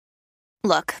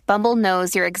Look, Bumble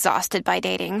knows you're exhausted by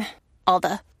dating. All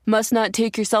the must not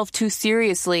take yourself too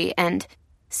seriously and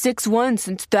 6'1"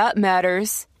 since that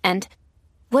matters. And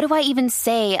what do I even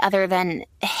say other than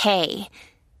hey?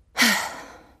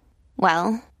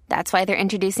 Well, that's why they're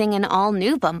introducing an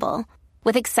all-new Bumble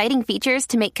with exciting features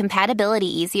to make compatibility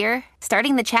easier,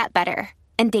 starting the chat better,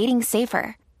 and dating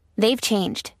safer. They've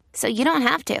changed, so you don't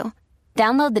have to.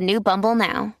 Download the new Bumble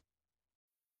now.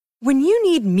 When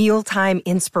you need mealtime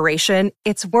inspiration,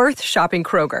 it's worth shopping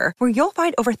Kroger, where you'll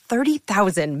find over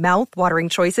 30,000 mouth-watering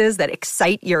choices that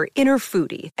excite your inner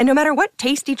foodie. And no matter what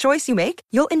tasty choice you make,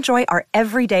 you'll enjoy our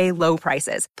everyday low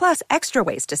prices, plus extra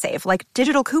ways to save, like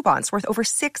digital coupons worth over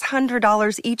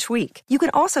 $600 each week. You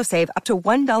can also save up to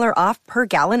 $1 off per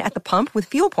gallon at the pump with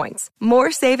fuel points.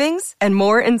 More savings and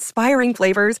more inspiring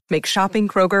flavors make shopping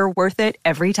Kroger worth it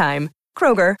every time.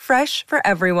 Kroger, fresh for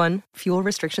everyone. Fuel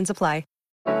restrictions apply.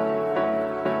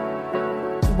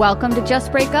 Welcome to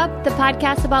Just Break Up, the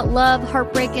podcast about love,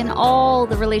 heartbreak, and all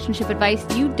the relationship advice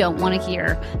you don't want to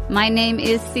hear. My name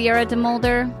is Sierra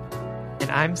DeMulder.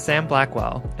 And I'm Sam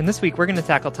Blackwell. And this week we're going to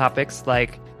tackle topics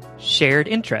like shared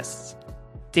interests,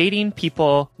 dating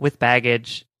people with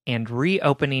baggage, and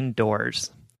reopening doors.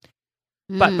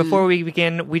 But before we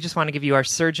begin, we just want to give you our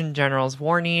Surgeon General's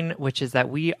warning, which is that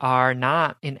we are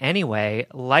not in any way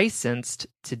licensed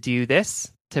to do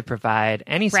this, to provide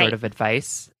any sort of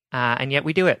advice. And yet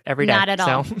we do it every day. Not at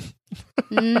all.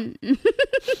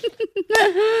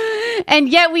 And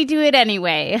yet we do it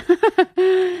anyway.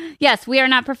 Yes, we are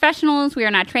not professionals. We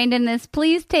are not trained in this.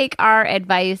 Please take our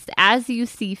advice as you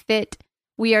see fit.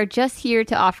 We are just here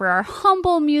to offer our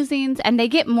humble musings, and they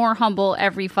get more humble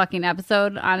every fucking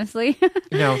episode, honestly.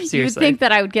 No, seriously. You would think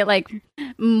that I would get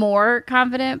more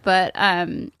confident, but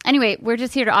anyway, we're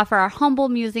just here to offer our humble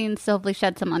musings to hopefully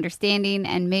shed some understanding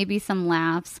and maybe some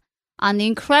laughs on the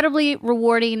incredibly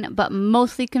rewarding but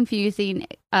mostly confusing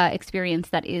experience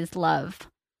that is love.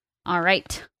 All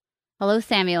right. Hello,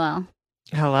 Samuel.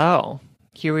 Hello.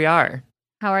 Here we are.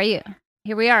 How are you?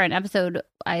 Here we are in episode,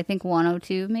 I think,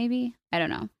 102, maybe? I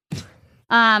don't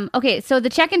know. Okay, so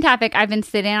the check-in topic, I've been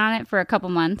sitting on it for a couple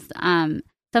months.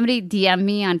 Somebody DM'd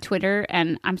me on Twitter,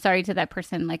 and I'm sorry to that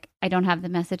person. I don't have the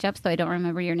message up, so I don't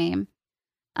remember your name.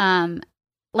 2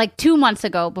 months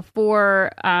ago,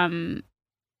 before...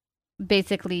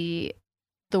 basically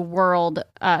the world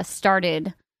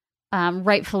started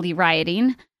rightfully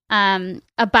rioting and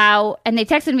they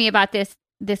texted me about this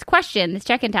question, this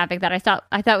check-in topic that I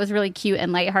thought was really cute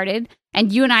and lighthearted,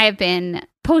 and you and I have been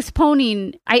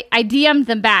postponing. I DM'd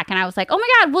them back and I was like, oh my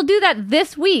god, we'll do that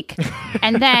this week.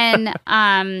 And then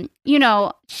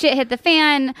shit hit the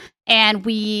fan, and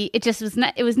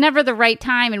it was never the right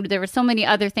time, and there were so many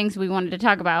other things we wanted to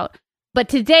talk about. But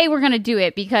today we're going to do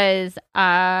it because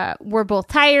we're both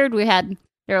tired. There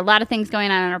are a lot of things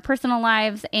going on in our personal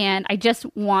lives, and I just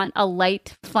want a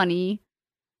light, funny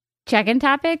check-in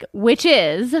topic, which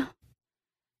is,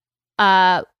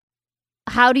 how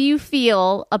do you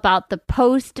feel about the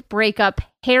post-breakup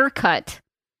haircut,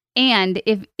 and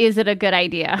is it a good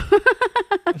idea?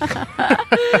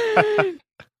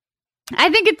 I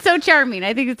think it's so charming.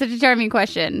 I think it's such a charming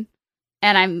question,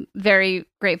 and I'm very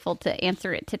grateful to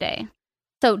answer it today.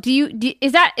 So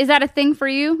is that a thing for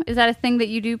you? Is that a thing that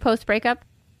you do post breakup?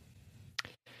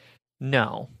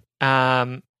 No.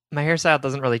 My hairstyle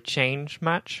doesn't really change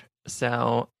much.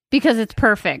 So because it's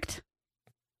perfect.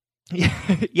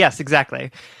 Yes,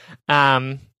 exactly.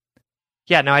 No,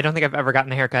 I don't think I've ever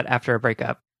gotten a haircut after a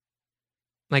breakup.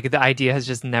 The idea has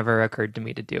just never occurred to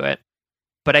me to do it.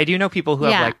 But I do know people who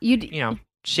have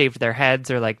shaved their heads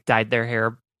or dyed their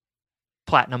hair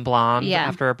platinum blonde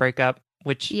after a breakup.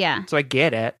 So I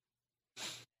get it.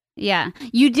 Yeah.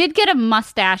 You did get a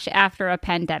mustache after a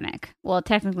pandemic. Well,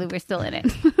 technically, we're still in it.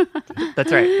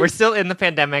 That's right. We're still in the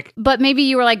pandemic. But maybe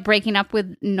you were breaking up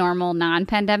with normal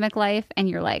non-pandemic life, and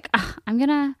you're like, I'm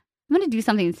gonna do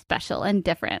something special and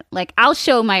different. I'll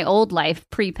show my old life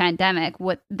pre-pandemic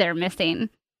what they're missing.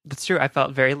 That's true. I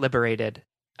felt very liberated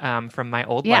from my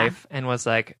old life and was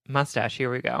like, mustache,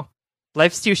 here we go.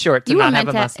 Life's too short to not have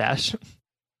a mustache.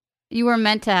 You were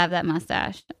meant to have that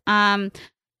mustache. I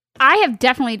have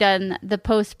definitely done the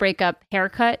post-breakup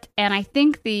haircut, and I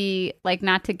think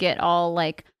not to get all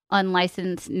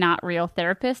unlicensed, not real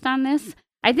therapist on this.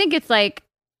 I think it's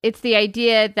the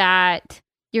idea that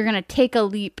you're going to take a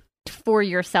leap for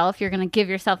yourself. You're going to give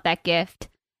yourself that gift,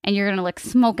 and you're going to look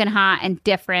smoking hot and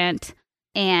different,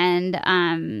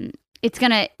 and it's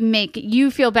going to make you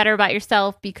feel better about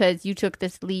yourself because you took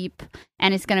this leap,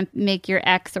 and it's going to make your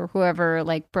ex or whoever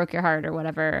broke your heart or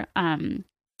whatever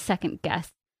second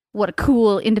guess what a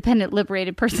cool, independent,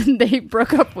 liberated person they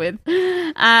broke up with.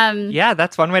 Yeah,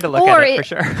 that's one way to look at it for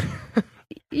sure.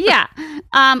 Yeah.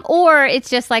 Or it's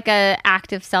just like a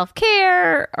act of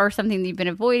self-care or something that you've been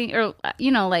avoiding, or,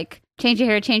 like change your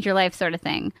hair, change your life sort of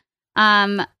thing.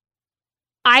 I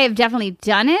have definitely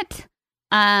done it.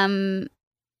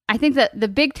 I think that the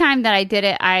big time that I did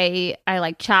it, I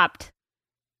like chopped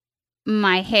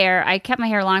my hair. I kept my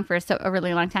hair long for a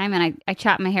really long time, and I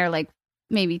chopped my hair, like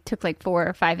maybe took like 4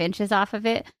 or 5 inches off of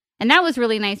it. And that was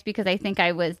really nice because I think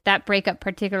that breakup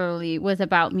particularly was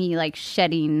about me like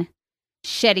shedding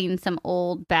some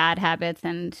old bad habits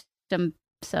and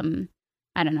some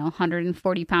I don't know,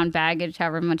 140-pound baggage,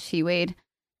 however much she weighed.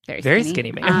 Very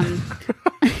skinny man.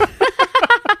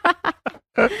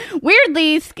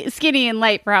 Weirdly skinny and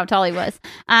light for how tall he was.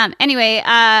 Anyway,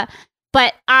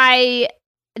 but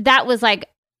that was like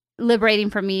liberating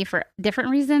for me for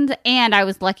different reasons, and I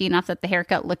was lucky enough that the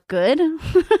haircut looked good.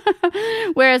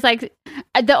 Whereas like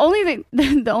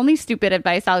the only stupid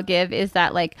advice I'll give is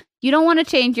that like you don't want to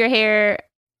change your hair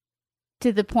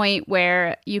to the point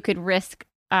where you could risk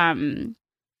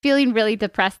feeling really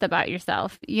depressed about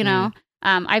yourself,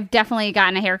 I've definitely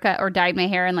gotten a haircut or dyed my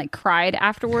hair and like cried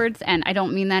afterwards, and I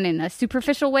don't mean that in a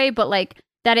superficial way, but like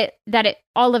that it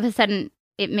all of a sudden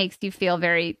it makes you feel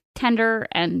very tender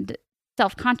and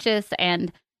self-conscious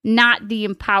and not the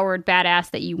empowered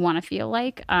badass that you want to feel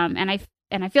like. And I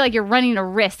feel like you're running a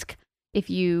risk if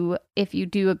you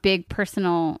do a big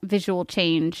personal visual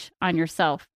change on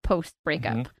yourself post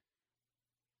breakup. Mm-hmm.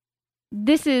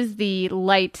 This is the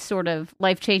light sort of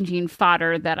life-changing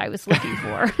fodder that I was looking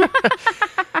for.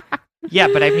 Yeah,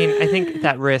 but I mean, I think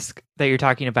that risk that you're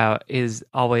talking about is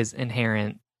always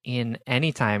inherent in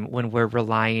any time when we're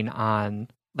relying on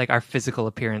like our physical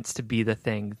appearance to be the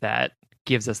thing that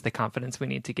gives us the confidence we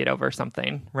need to get over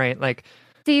something, right? Like,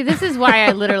 see, this is why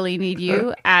I literally need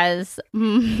you as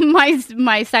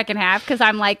my second half, because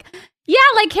I'm like, yeah,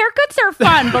 like haircuts are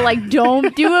fun, but like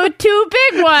don't do a too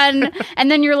big one.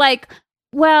 And then you're like,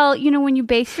 well, when you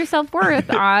base your self-worth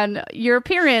on your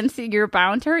appearance, you're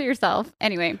bound to hurt yourself.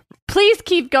 Anyway, please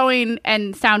keep going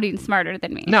and sounding smarter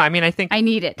than me. No, I mean, I think I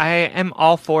need it. I am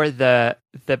all for the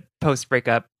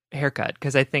post-breakup haircut,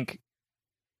 because I think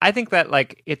that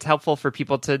like it's helpful for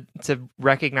people to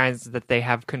recognize that they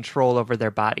have control over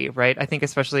their body, right? I think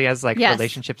especially as like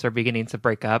relationships are beginning to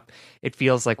break up, it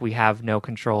feels like we have no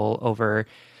control over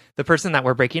the person that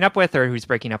we're breaking up with or who's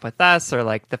breaking up with us, or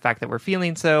like the fact that we're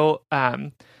feeling so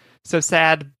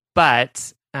sad.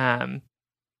 But and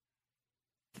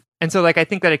so like I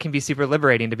think that it can be super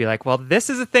liberating to be like, well, this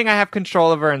is a thing I have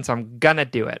control over, and so I'm gonna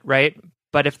do it, right?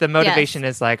 But if the motivation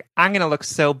is like, I'm going to look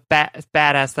so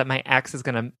badass that my ex is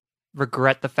going to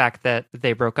regret the fact that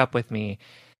they broke up with me,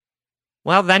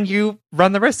 well, then you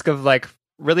run the risk of like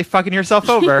really fucking yourself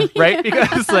over, right?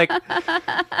 Because like,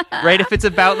 right, if it's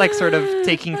about like sort of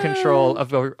taking control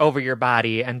of over your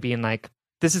body and being like,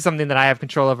 this is something that I have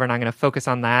control over and I'm going to focus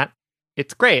on that,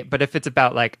 it's great. But if it's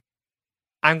about like,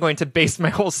 I'm going to base my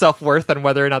whole self-worth on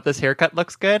whether or not this haircut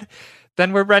looks good,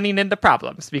 then we're running into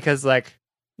problems, because like,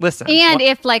 listen. And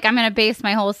if like I'm going to base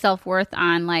my whole self-worth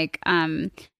on like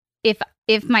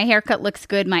if my haircut looks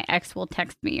good, my ex will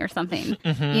text me or something.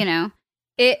 Mm-hmm.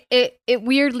 It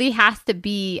weirdly has to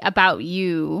be about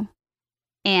you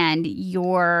and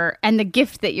the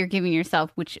gift that you're giving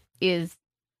yourself, which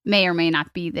may or may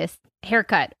not be this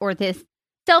haircut or this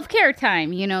self-care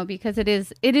time, because it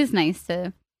is nice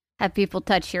to have people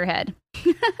touch your head.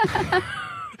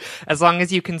 As long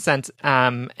as you consent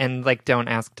and like don't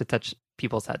ask to touch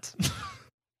people's heads.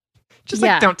 Just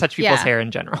like don't touch people's hair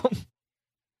in general.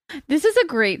 This is a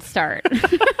great start.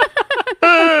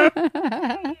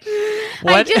 I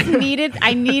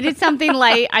needed something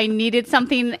light. I needed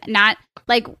something not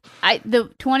like the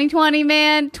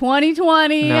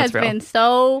 2020 has been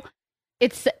so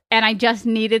and I just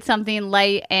needed something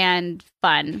light and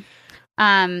fun.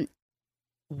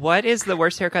 What is the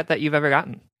worst haircut that you've ever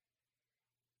gotten?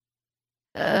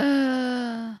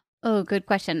 Oh, good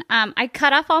question. I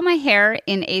cut off all my hair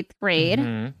in 8th grade,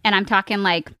 mm-hmm. and I'm talking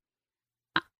like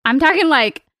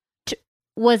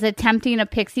was attempting a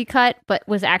pixie cut, but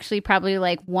was actually probably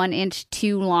like 1 inch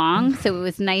too long, so it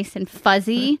was nice and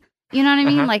fuzzy. You know what I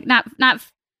mean? Uh-huh. Like not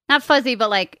fuzzy, but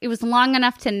like it was long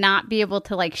enough to not be able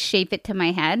to like shape it to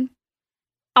my head.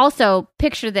 Also,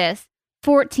 picture this: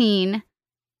 14.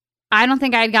 I don't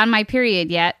think I had gotten my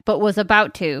period yet, but was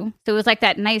about to. So it was like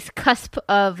that nice cusp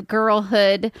of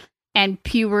girlhood and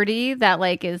puberty that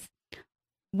like is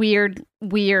weird.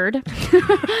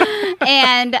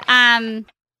 And I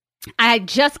had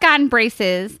just gotten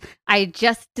braces. I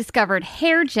just discovered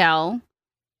hair gel.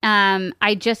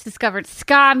 I just discovered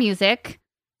ska music,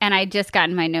 and I just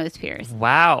gotten my nose pierced.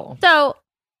 Wow. So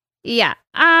Yeah.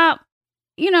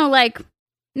 Like,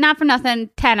 not for nothing,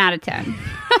 10 out of 10.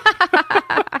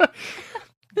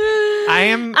 I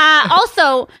am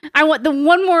also, I want the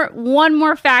one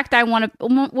more fact I want to,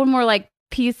 one more like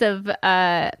piece of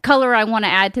color I want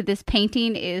to add to this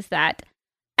painting is that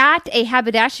at a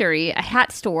haberdashery, a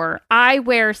hat store, I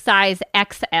wear size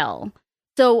XL.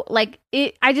 So like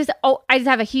I just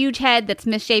have a huge head that's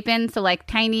misshapen. So like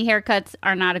tiny haircuts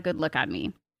are not a good look on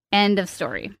me. End of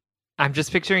story. I'm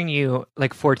just picturing you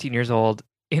like 14 years old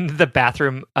in the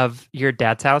bathroom of your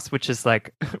dad's house, which is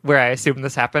like where I assume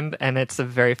this happened. And it's a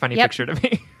very funny picture to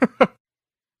me.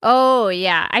 Oh,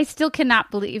 yeah. I still cannot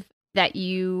believe that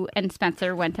you and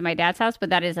Spencer went to my dad's house, but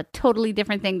that is a totally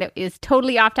different thing that is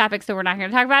totally off topic. So we're not going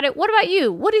to talk about it. What about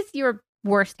you? What is your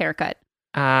worst haircut?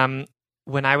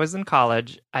 When I was in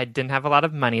college, I didn't have a lot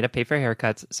of money to pay for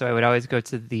haircuts. So I would always go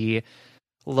to the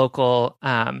local,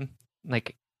 esthetologist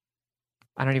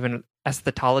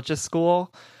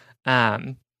school.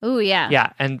 Oh yeah.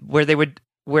 Yeah. And where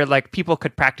like people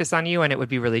could practice on you and it would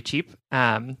be really cheap.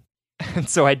 And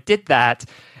so I did that.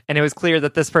 And it was clear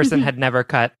that this person had never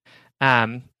cut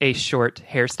a short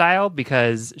hairstyle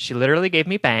because she literally gave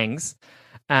me bangs.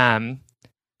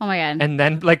 Oh my God. And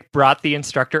then like brought the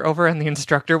instructor over and the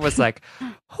instructor was like,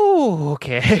 oh,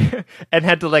 okay. And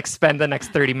had to like spend the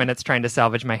next 30 minutes trying to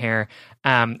salvage my hair.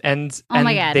 And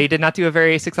my God. They did not do a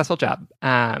very successful job.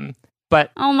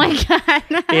 But oh my God.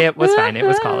 It was fine. It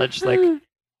was college. Like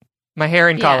my hair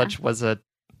in college was a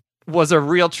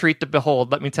real treat to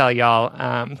behold, let me tell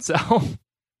y'all. So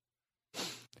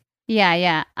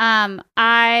Yeah.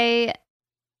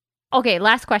 Okay,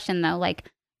 last question though. Like,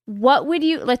 what would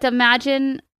you, let's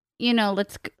imagine,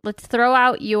 let's throw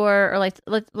out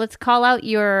let's call out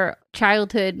your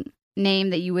childhood name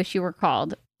that you wish you were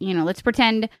called. Let's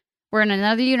pretend we're in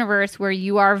another universe where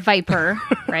you are Viper,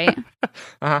 right?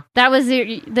 Uh-huh. That was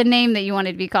the name that you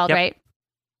wanted to be called, right?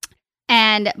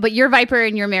 But you're Viper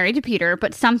and you're married to Peter,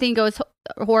 but something goes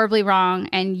horribly wrong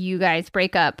and you guys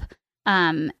break up.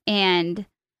 And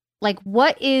like,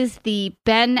 what is the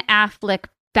Ben Affleck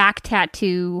back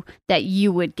tattoo that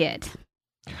you would get?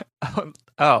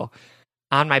 Oh,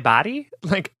 on my body?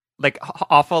 Like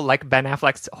awful, like Ben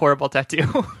Affleck's horrible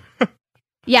tattoo.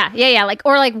 Yeah. Like,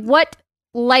 or like, what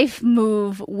life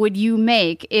move would you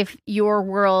make if you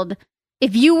were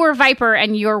Viper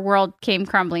and your world came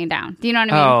crumbling down? Do you know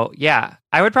what I mean? Oh, yeah.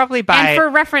 I would probably buy... And for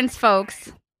reference,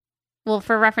 folks,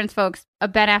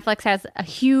 Ben Affleck has a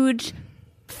huge,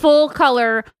 full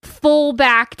color, full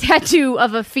back tattoo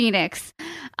of a phoenix.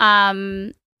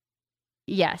 Yes.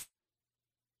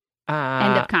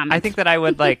 End of comment. I think that I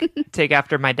would like take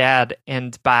after my dad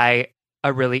and buy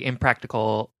a really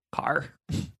impractical car.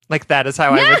 Like that is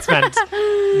how I would spend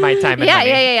my time and money.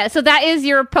 Yeah. So that is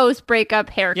your post breakup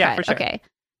haircut. Yeah, for sure. Okay.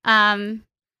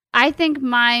 I think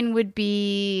mine would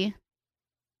be.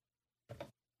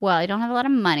 Well, I don't have a lot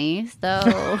of money, so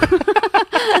I'm gonna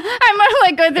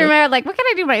like go through my like, what can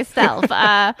I do myself?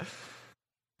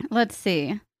 Let's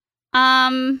see.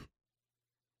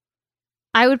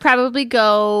 I would probably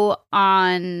go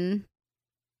on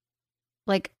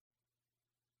like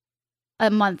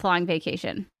a month-long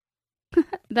vacation.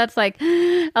 That's like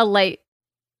a light,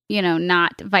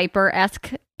 not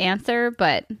Viper-esque answer,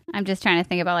 but I'm just trying to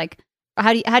think about like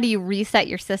how do you reset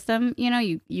your system?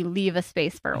 You leave a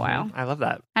space for a while. I love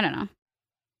that. I don't know.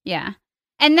 Yeah.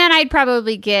 And then I'd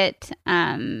probably get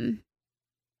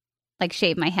like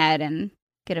shave my head and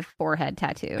get a forehead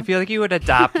tattoo. I feel like you would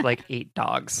adopt like 8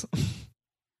 dogs.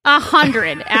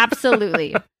 100,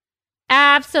 absolutely.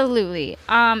 Absolutely.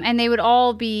 And they would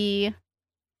all be,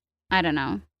 I don't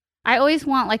know. I always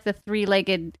want like the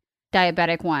 3-legged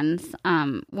diabetic ones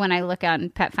when I look on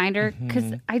Pet Finder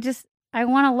because I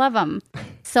want to love them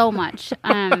so much.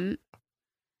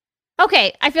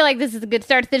 Okay, I feel like this is a good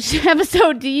start to this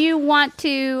episode. Do you want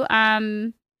to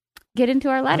get into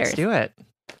our letters? Let's do it.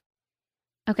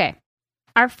 Okay.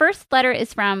 Our first letter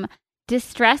is from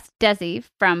Distressed Desi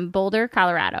from Boulder,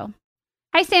 Colorado.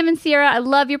 Hi, Sam and Sierra. I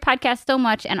love your podcast so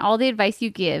much and all the advice you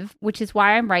give, which is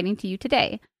why I'm writing to you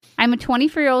today. I'm a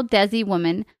 24-year-old Desi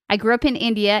woman. I grew up in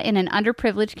India in an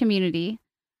underprivileged community.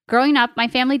 Growing up, my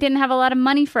family didn't have a lot of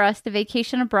money for us to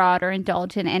vacation abroad or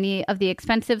indulge in any of the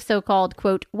expensive so-called,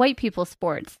 quote, white people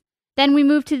sports. Then we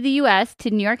moved to the U.S.,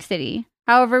 to New York City.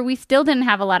 However, we still didn't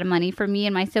have a lot of money for me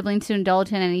and my siblings to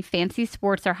indulge in any fancy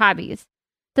sports or hobbies.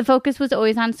 The focus was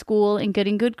always on school and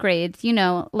getting good grades,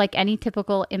 like any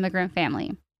typical immigrant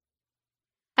family.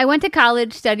 I went to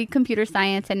college, studied computer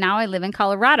science, and now I live in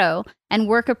Colorado and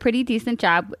work a pretty decent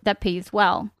job that pays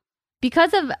well.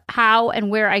 Because of how and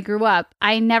where I grew up,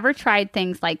 I never tried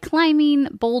things like climbing,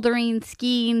 bouldering,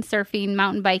 skiing, surfing,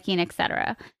 mountain biking,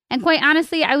 etc. And quite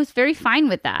honestly, I was very fine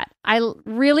with that. I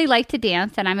really like to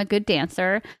dance, and I'm a good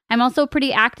dancer. I'm also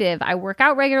pretty active. I work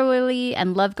out regularly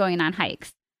and love going on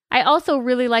hikes. I also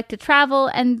really like to travel,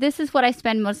 and this is what I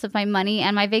spend most of my money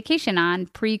and my vacation on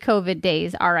pre-COVID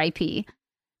days, RIP.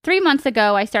 3 months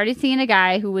ago, I started seeing a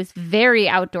guy who was very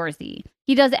outdoorsy.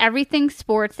 He does everything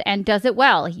sports and does it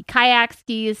well. He kayaks,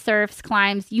 skis, surfs,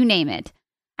 climbs, you name it.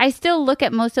 I still look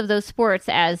at most of those sports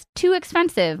as too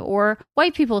expensive or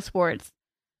white people sports.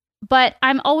 But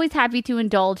I'm always happy to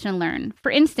indulge and learn.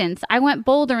 For instance, I went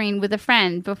bouldering with a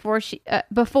friend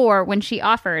before when she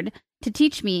offered to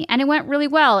teach me, and it went really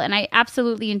well, and I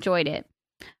absolutely enjoyed it.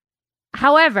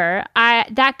 However,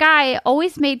 that guy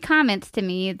always made comments to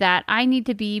me that I need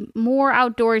to be more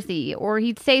outdoorsy, or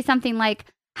he'd say something like,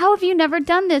 "How have you never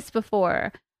done this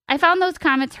before?" I found those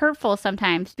comments hurtful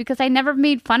sometimes because I never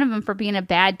made fun of him for being a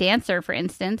bad dancer, for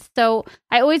instance. So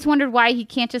I always wondered why he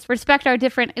can't just respect our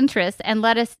different interests and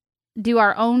let us do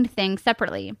our own thing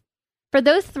separately. For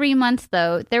those 3 months,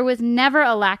 though, there was never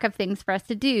a lack of things for us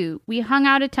to do. We hung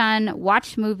out a ton,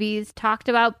 watched movies, talked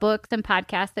about books and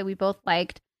podcasts that we both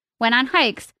liked, went on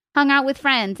hikes, hung out with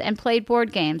friends, and played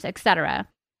board games, etc.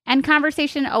 And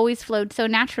conversation always flowed so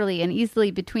naturally and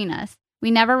easily between us.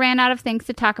 We never ran out of things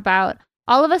to talk about.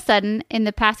 All of a sudden, in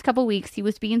the past couple weeks, he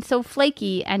was being so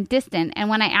flaky and distant, and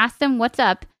when I asked him what's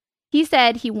up, he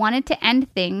said he wanted to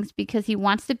end things because he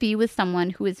wants to be with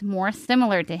someone who is more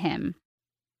similar to him.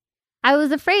 I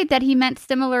was afraid that he meant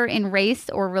similar in race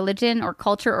or religion or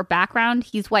culture or background.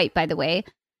 He's white, by the way.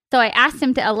 So I asked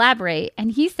him to elaborate,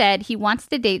 and he said he wants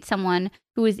to date someone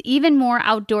who is even more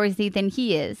outdoorsy than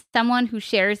he is, someone who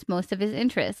shares most of his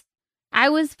interests. I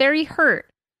was very hurt,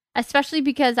 especially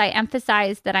because I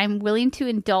emphasized that I'm willing to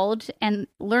indulge and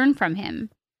learn from him.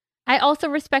 I also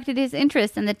respected his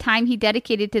interests and the time he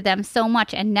dedicated to them so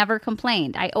much and never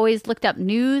complained. I always looked up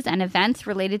news and events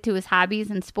related to his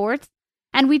hobbies and sports,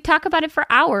 and we'd talk about it for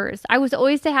hours. I was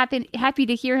always happy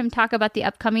to hear him talk about the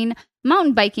upcoming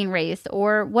mountain biking race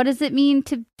or what does it mean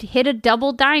to hit a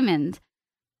double diamond.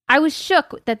 I was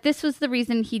shook that this was the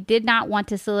reason he did not want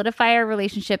to solidify our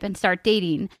relationship and start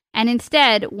dating, and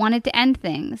instead wanted to end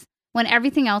things when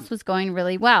everything else was going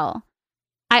really well.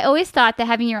 I always thought that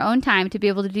having your own time to be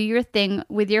able to do your thing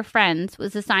with your friends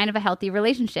was a sign of a healthy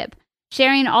relationship.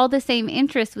 Sharing all the same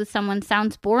interests with someone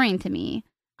sounds boring to me.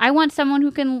 I want someone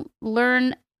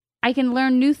I can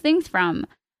learn new things from,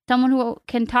 someone who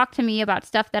can talk to me about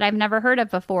stuff that I've never heard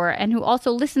of before, and who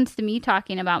also listens to me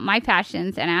talking about my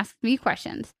passions and asks me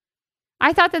questions.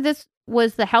 I thought that this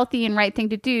was the healthy and right thing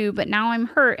to do, but now I'm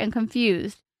hurt and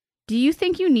confused. Do you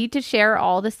think you need to share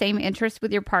all the same interests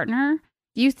with your partner?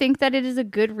 Do you think that it is a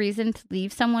good reason to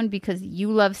leave someone because you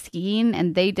love skiing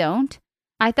and they don't?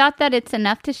 I thought that it's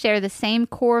enough to share the same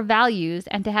core values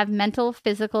and to have mental,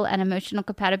 physical, and emotional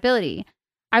compatibility.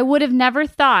 I would have never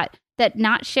thought that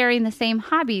not sharing the same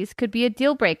hobbies could be a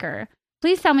deal breaker.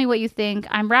 Please tell me what you think.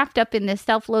 I'm wrapped up in this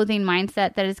self-loathing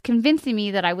mindset that is convincing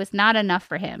me that I was not enough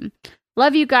for him.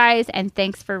 Love you guys, and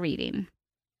thanks for reading.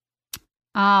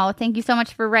 Oh, thank you so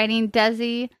much for writing,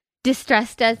 Desi.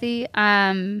 Distressed Desi.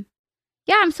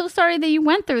 Yeah, I'm so sorry that you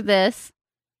went through this.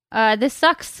 This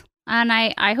sucks. And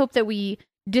I hope that we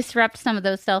disrupt some of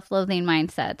those self-loathing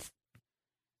mindsets.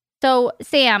 So,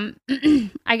 Sam,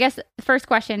 I guess the first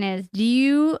question is, do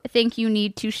you think you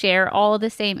need to share all the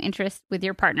same interests with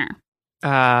your partner?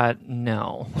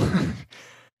 No.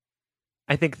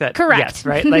 I think that... Correct. Yes,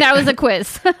 right? That was a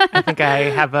quiz. I think I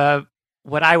have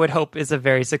what I would hope is a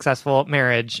very successful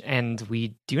marriage, and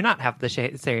we do not have the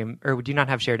same, or we do not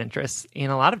have shared interests in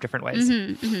a lot of different ways.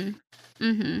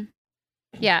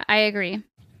 Yeah, I agree.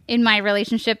 In my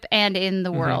relationship and in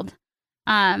the world.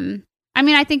 I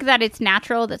mean, I think that it's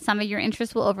natural that some of your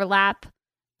interests will overlap.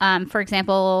 For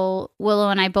example, Willow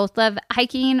and I both love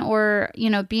hiking or,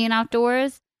 being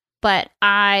outdoors. But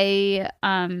I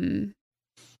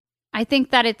think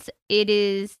that it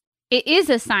is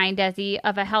a sign, Desi,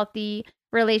 of a healthy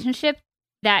relationship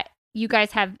that you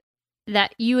guys have,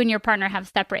 that you and your partner have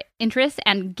separate interests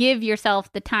and give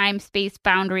yourself the time, space,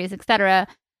 boundaries, etc.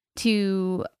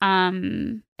 to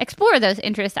explore those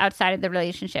interests outside of the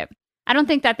relationship. I don't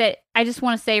think that I just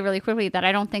want to say really quickly that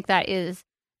I don't think that is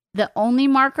the only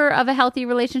marker of a healthy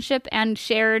relationship and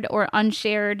shared or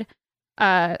unshared,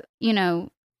 hobbies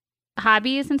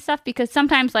and stuff, because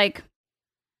sometimes,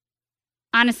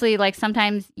 honestly,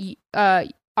 sometimes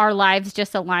our lives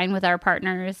just align with our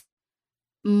partners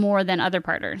more than other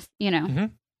partners,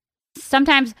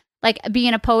 Sometimes,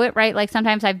 being a poet, right?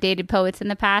 Sometimes I've dated poets in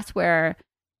the past where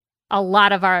a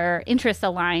lot of our interests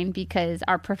align because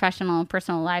our professional and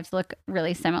personal lives look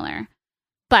really similar.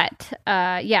 But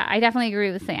yeah, I definitely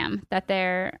agree with Sam that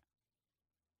there's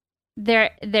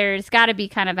got to be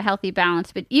kind of a healthy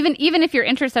balance. But even if your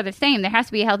interests are the same, there has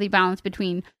to be a healthy balance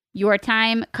between your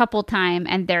time, couple time,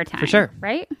 and their time. For sure.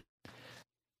 Right?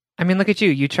 I mean, look at you.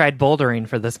 You tried bouldering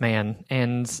for this man,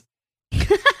 and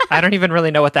I don't even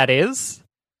really know what that is.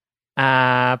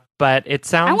 But it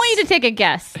sounds... I want you to take a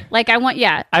guess. Like,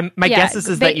 my guess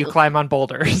is that you climb on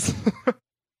boulders.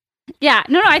 Yeah.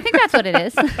 No, I think that's what it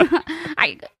is.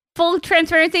 Full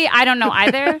transparency, I don't know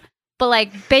either. But,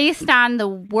 like, based on the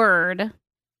word,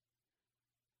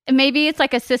 maybe it's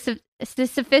like a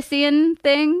Sisyphean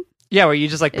thing. Yeah, where you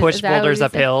just, like, push boulders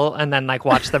uphill and then, like,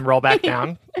 watch them roll back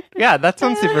down. Yeah, that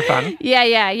sounds super fun.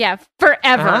 Yeah.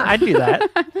 Forever. I'd do that.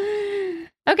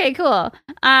 Okay, cool.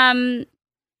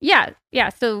 Yeah.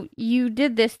 So you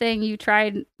did this thing. You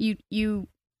tried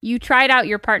out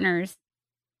your partner's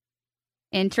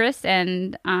interests,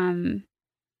 and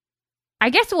I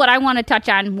guess what I want to touch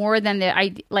on more than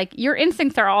like your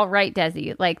instincts are all right,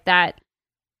 Desi. Like that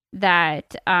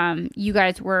you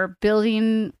guys were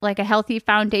building like a healthy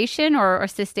foundation or a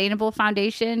sustainable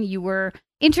foundation. You were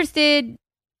interested,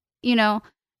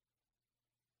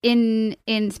 in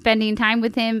spending time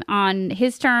with him on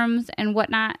his terms and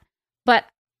whatnot. But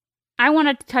I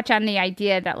want to touch on the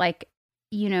idea that, like,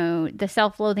 the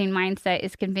self-loathing mindset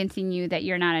is convincing you that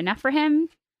you're not enough for him.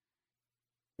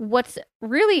 What's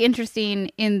really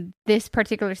interesting in this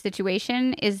particular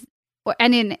situation is,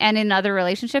 and in other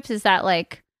relationships, is that,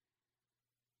 like,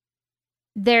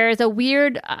 there's a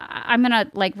weird, I'm going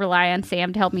to, like, rely on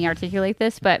Sam to help me articulate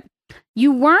this, but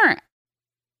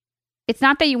it's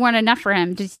not that you weren't enough for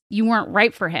him, just you weren't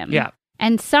right for him. Yeah.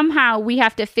 And somehow we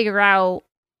have to figure out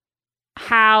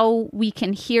how we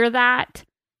can hear that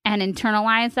and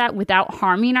internalize that without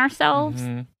harming ourselves.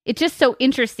 Mm-hmm. It's just so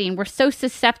interesting. We're so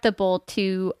susceptible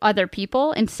to other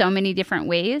people in so many different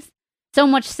ways. So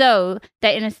much so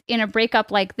that in a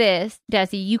breakup like this,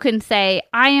 Desi, you can say,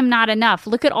 I am not enough.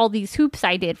 Look at all these hoops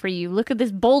I did for you. Look at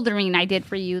this bouldering I did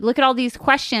for you. Look at all these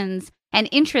questions and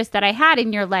interests that I had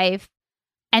in your life.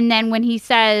 And then when he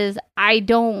says, I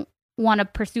don't want to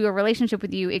pursue a relationship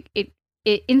with you, it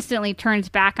instantly turns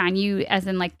back on you, as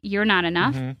in, like, you're not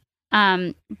enough.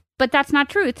 Mm-hmm. But that's not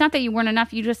true. It's not that you weren't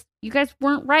enough. You guys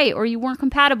weren't right, or you weren't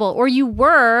compatible, or you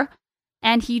were,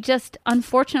 and he just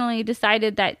unfortunately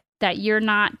decided that you're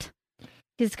not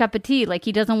his cup of tea. Like,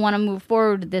 he doesn't want to move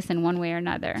forward with this in one way or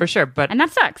another. For sure. And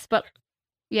that sucks, but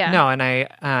yeah. No, and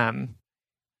I,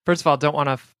 first of all, I don't want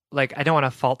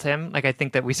to fault him. Like, I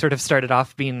think that we sort of started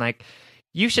off being like,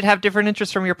 you should have different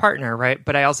interests from your partner, right?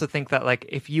 But I also think that, like,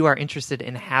 if you are interested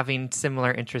in having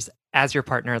similar interests as your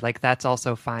partner, like, that's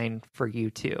also fine for you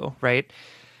too, right?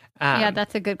 Yeah,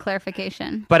 that's a good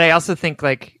clarification. But I also think,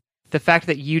 like, the fact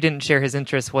that you didn't share his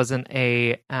interests wasn't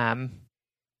like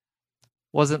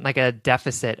a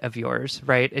deficit of yours,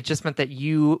 right? It just meant that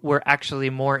you were actually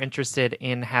more interested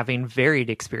in having varied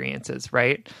experiences,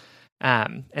 right?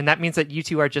 And that means that you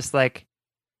two are just, like,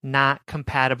 not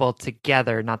compatible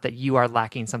together, not that you are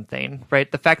lacking something,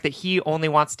 right? The fact that he only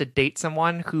wants to date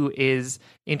someone who is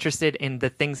interested in the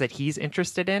things that he's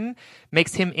interested in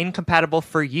makes him incompatible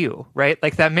for you, right?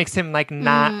 Like, that makes him, like,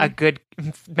 not a good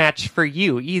match for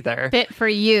you either. Fit for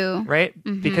you. Right?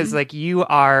 Mm-hmm. Because, like,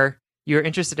 you're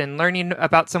interested in learning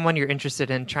about someone, you're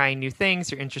interested in trying new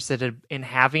things, you're interested in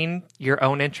having your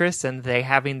own interests and they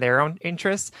having their own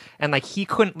interests. And, like, he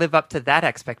couldn't live up to that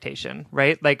expectation,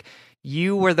 right? Like,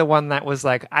 you were the one that was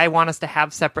like, I want us to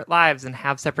have separate lives and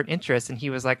have separate interests. And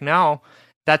he was like, no,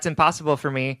 that's impossible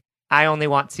for me. I only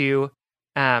want to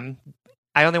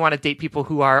date people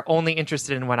who are only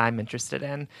interested in what I'm interested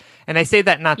in. And I say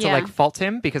that not to like fault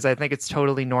him, because I think it's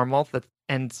totally normal that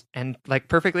and like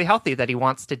perfectly healthy that he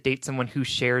wants to date someone who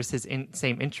shares his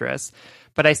same interests.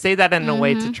 But I say that in a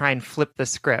way to try and flip the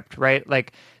script, right?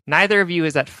 Like, neither of you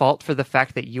is at fault for the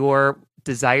fact that your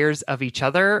desires of each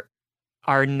other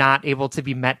are not able to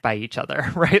be met by each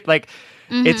other, right? Like,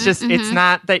 it's just, it's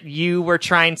not that you were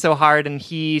trying so hard and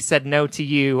he said no to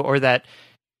you, or that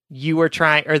you were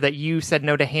trying, or that you said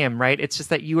no to him, right? It's just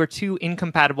that you are two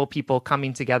incompatible people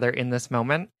coming together in this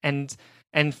moment. And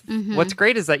what's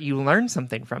great is that you learned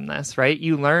something from this, right?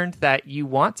 You learned that you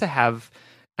want to have,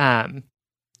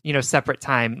 separate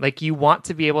time. Like, you want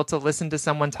to be able to listen to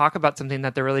someone talk about something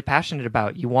that they're really passionate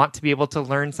about. You want to be able to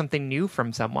learn something new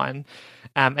from someone.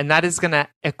 And that is going to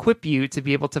equip you to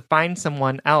be able to find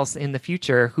someone else in the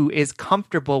future who is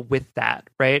comfortable with that,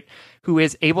 right? Who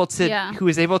is able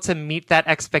to meet that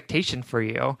expectation for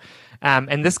you.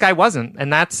 And this guy wasn't,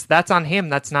 and that's on him.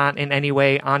 That's not in any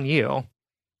way on you.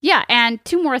 Yeah, and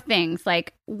two more things.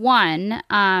 Like, one,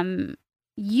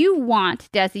 you want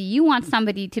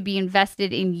somebody to be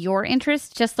invested in your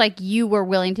interests, just like you were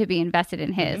willing to be invested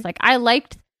in his. Mm-hmm. Like, I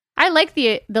liked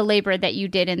the labor that you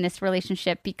did in this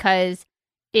relationship, because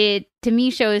it, to me,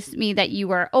 shows me that you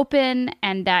were open,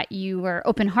 and that you were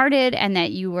open-hearted, and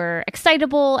that you were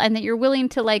excitable, and that you're willing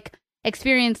to, like,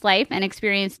 experience life and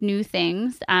experience new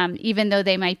things, even though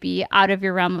they might be out of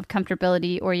your realm of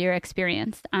comfortability or your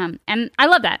experience. And I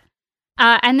love that.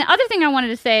 And the other thing I wanted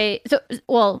to say,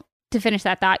 to finish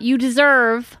that thought, you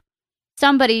deserve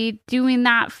somebody doing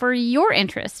that for your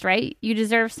interest, right? You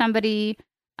deserve somebody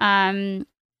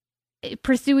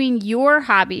pursuing your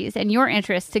hobbies and your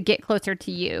interests to get closer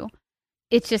to you.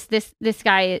 It's just this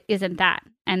guy isn't that.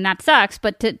 And that sucks.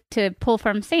 But to pull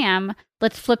from Sam,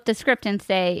 let's flip the script and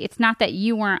say it's not that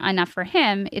you weren't enough for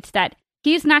him. It's that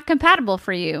he's not compatible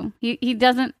for you. He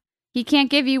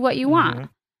can't give you what you want.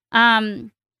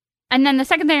 And then the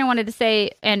second thing I wanted to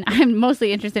say, and I'm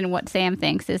mostly interested in what Sam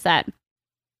thinks, is that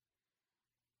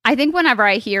I think whenever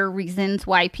I hear reasons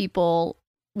why people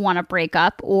want to break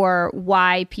up or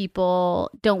why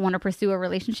people don't want to pursue a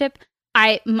relationship,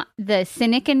 the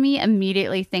cynic in me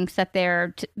immediately thinks that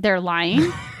they're lying.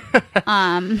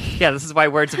 Yeah, this is why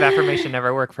words of affirmation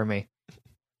never work for me.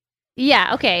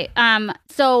 Yeah. Okay.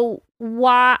 So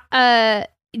why?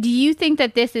 Do you think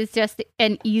that this is just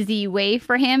an easy way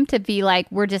for him to be like,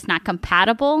 we're just not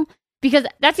compatible? Because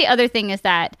that's the other thing, is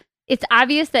that it's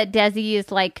obvious that Desi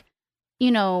is like,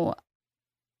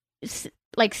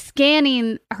 like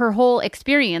scanning her whole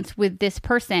experience with this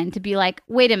person to be like,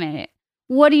 wait a minute,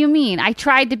 what do you mean? I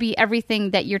tried to be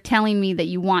everything that you're telling me that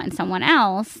you want in someone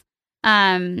else.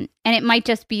 And it might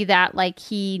just be that, like,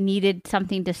 he needed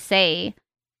something to say,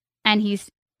 and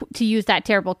he's, to use that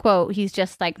terrible quote, he's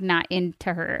just like not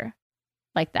into her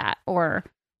like that, or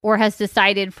has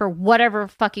decided for whatever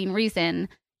fucking reason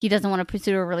he doesn't want to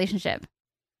pursue a relationship.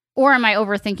 Or am I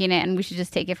overthinking it and we should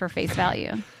just take it for face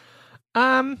value?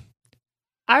 I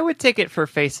would take it for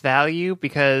face value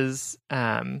because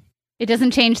it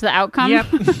doesn't change the outcome. Yep.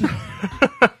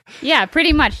 Yeah,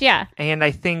 pretty much. Yeah. And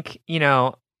I think,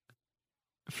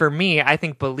 for me, I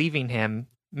think believing him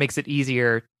makes it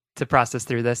easier to process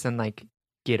through this and like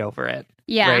get over it.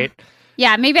 Yeah. Right?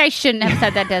 Yeah, maybe I shouldn't have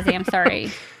said that, Desi. I'm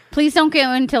sorry. Please don't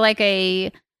go into like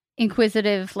a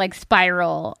inquisitive like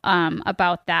spiral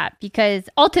about that, because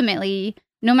ultimately,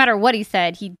 no matter what he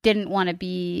said, he didn't want to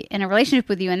be in a relationship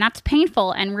with you, and that's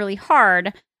painful and really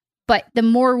hard. But the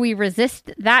more we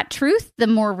resist that truth, the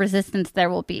more resistance there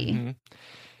will be. Mm-hmm.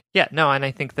 Yeah, no, and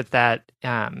I think that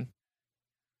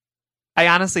I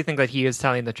honestly think that he is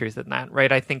telling the truth in that,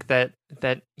 right? I think that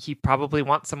he probably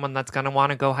wants someone that's going to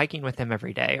want to go hiking with him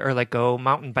every day, or like go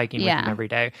mountain biking with him every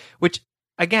day, which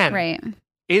again, right,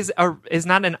 is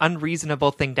not an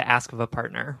unreasonable thing to ask of a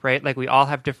partner, right? Like we all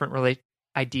have different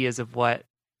ideas of what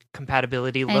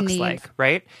compatibility looks like,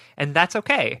 right? And that's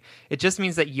okay. It just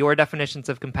means that your definitions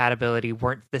of compatibility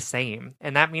weren't the same.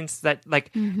 And that means that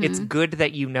like it's good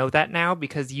that you know that now,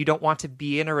 because you don't want to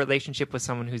be in a relationship with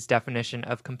someone whose definition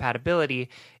of compatibility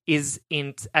is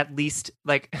at least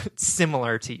like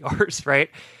similar to yours, right?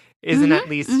 Isn't at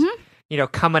least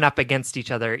coming up against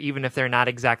each other, even if they're not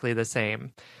exactly the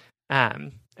same.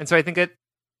 And so I think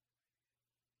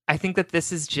that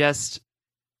this is just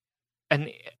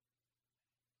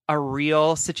a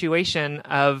real situation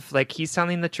of like he's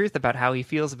telling the truth about how he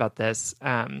feels about this,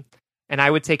 and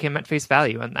I would take him at face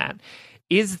value in that.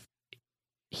 Is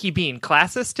he being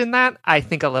classist in that? I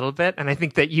think a little bit, and I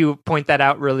think that you point that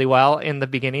out really well in the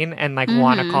beginning, and like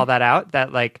want to call that out,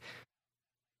 that like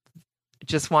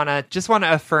just want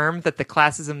to affirm that the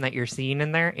classism that you're seeing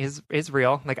in there is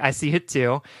real. Like I see it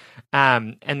too,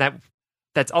 and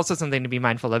that's also something to be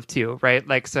mindful of too, right?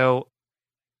 Like, so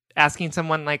asking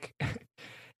someone like,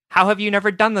 how have you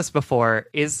never done this before,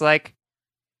 is like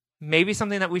maybe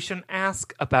something that we shouldn't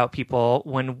ask about people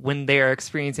when they are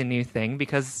experiencing a new thing,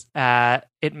 because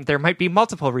there might be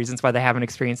multiple reasons why they haven't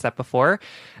experienced that before.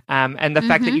 And the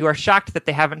fact that you are shocked that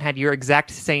they haven't had your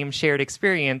exact same shared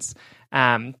experience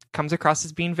comes across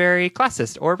as being very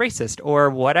classist or racist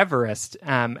or whateverist.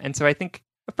 And so I think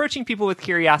approaching people with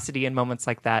curiosity in moments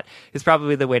like that is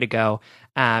probably the way to go,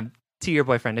 to your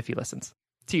boyfriend if he listens.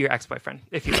 To your ex-boyfriend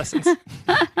if he listens.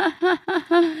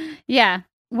 Yeah.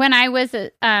 When I was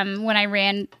when I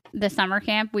ran the summer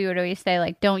camp, we would always say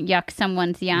like, don't yuck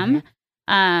someone's yum.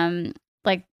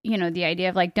 Like, the idea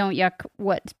of like, don't yuck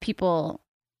what people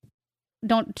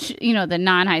don't, the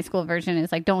non-high school version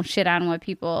is like, don't shit on what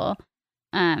people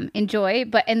enjoy.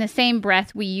 But in the same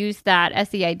breath, we use that as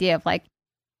the idea of like,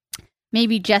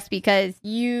 maybe just because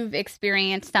you've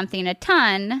experienced something a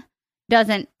ton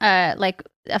doesn't like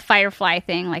a firefly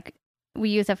thing. Like we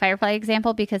use a firefly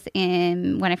example because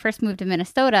when I first moved to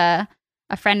Minnesota,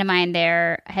 a friend of mine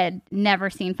there had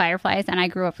never seen fireflies, and I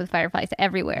grew up with fireflies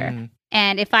everywhere.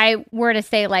 And if I were to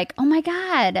say like, oh my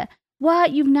God,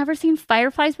 what? You've never seen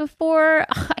fireflies before?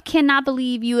 Ugh, I cannot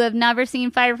believe you have never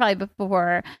seen firefly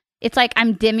before. It's like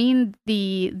I'm dimming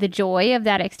the joy of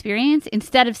that experience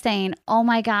instead of saying, oh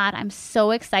my God, I'm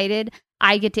so excited.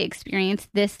 I get to experience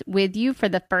this with you for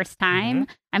the first time.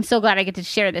 I'm so glad I get to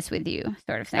share this with you,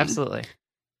 sort of thing. Absolutely.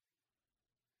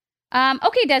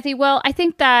 Okay, Desi. Well, I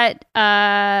think that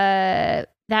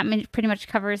pretty much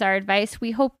covers our advice.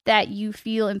 We hope that you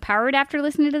feel empowered after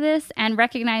listening to this and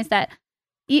recognize that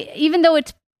even though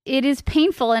it is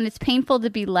painful and it's painful to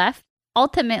be left,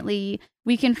 ultimately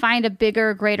we can find a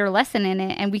bigger, greater lesson in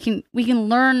it, and we can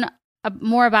learn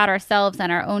more about ourselves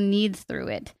and our own needs through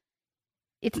it.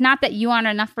 It's not that you aren't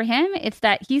enough for him; it's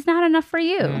that he's not enough for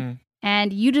you,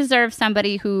 and you deserve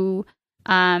somebody who,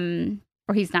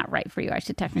 or he's not right for you. I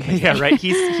should technically say. Yeah, right.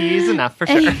 He's enough for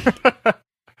sure.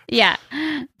 Yeah.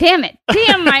 Damn it.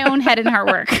 Damn my own head and heart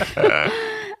work.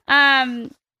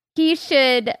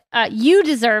 You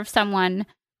deserve someone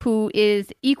who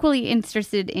is equally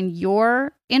interested in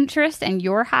your interests and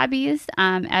your hobbies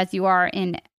as you are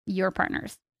in your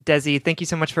partner's. Desi, thank you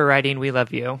so much for writing. We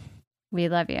love you. We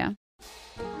love you.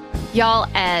 Y'all,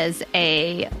 as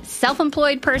a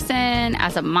self-employed person,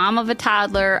 as a mom of a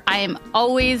toddler, I am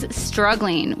always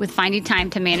struggling with finding time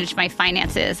to manage my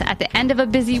finances. At the end of a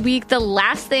busy week, the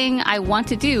last thing I want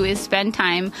to do is spend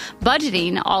time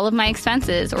budgeting all of my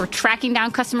expenses or tracking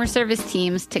down customer service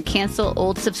teams to cancel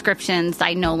old subscriptions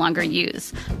I no longer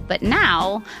use. But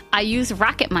now I use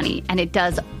Rocket Money, and it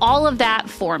does all of that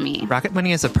for me. Rocket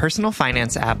Money is a personal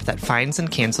finance app that finds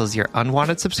and cancels your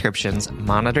unwanted subscriptions,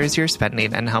 monitors your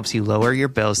spending, and helps you lower your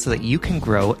bills so that you can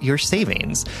grow your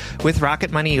savings. With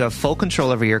Rocket Money, you have full control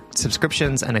over your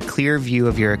subscriptions and a clear view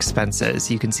of your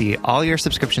expenses. You can see all your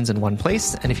subscriptions in one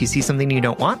place, and if you see something you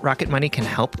don't want, Rocket Money can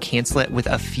help cancel it with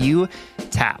a few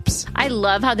taps. I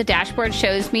love how the dashboard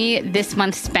shows me this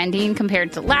month's spending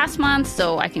compared to last month,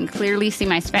 so I can clearly see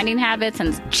my spending habits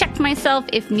and check myself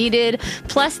if needed.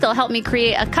 Plus, they'll help me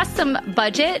create a custom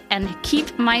budget and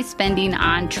keep my spending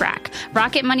on track.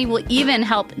 Rocket Money will even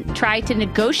help try to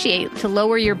negotiate to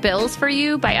lower your bills for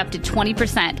you by up to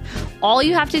 20%. All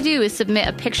you have to do is submit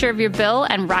a picture of your bill,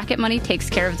 and Rocket Money takes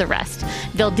care of the rest.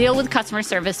 They'll deal with customer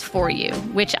service for you,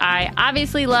 which I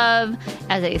obviously love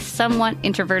as a somewhat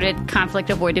introverted,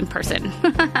 conflict-avoidant person.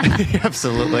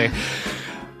 Absolutely.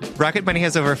 Rocket Money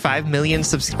has over 5 million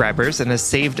subscribers and has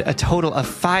saved a total of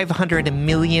 $500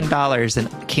 million in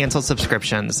canceled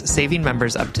subscriptions, saving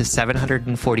members up to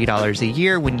 $740 a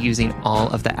year when using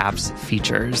all of the app's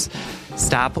features.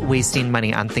 Stop wasting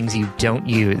money on things you don't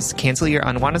use. Cancel your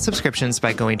unwanted subscriptions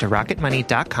by going to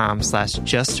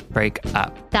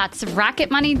rocketmoney.com/justbreakup. That's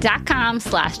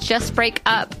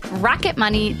rocketmoney.com/justbreakup.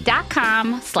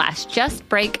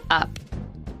 rocketmoney.com/justbreakup.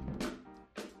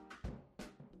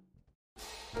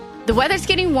 The weather's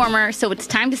getting warmer, so it's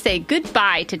time to say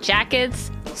goodbye to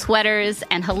jackets, sweaters,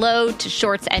 and hello to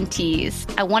shorts and tees.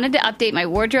 I wanted to update my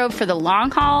wardrobe for the long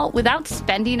haul without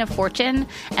spending a fortune,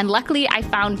 and luckily I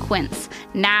found Quince.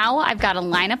 Now I've got a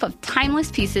lineup of timeless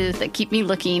pieces that keep me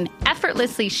looking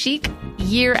effortlessly chic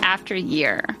year after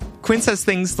year. Quince has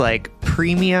things like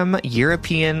premium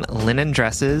European linen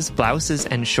dresses, blouses,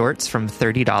 and shorts from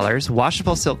 $30,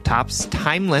 washable silk tops,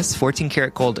 timeless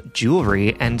 14-karat gold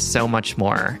jewelry, and so much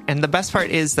more. And the best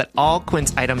part is that all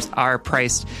Quince items are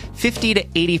priced 50 to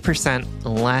 80%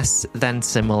 less than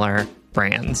similar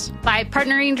brands. By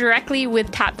partnering directly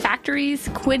with top factories,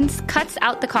 Quince cuts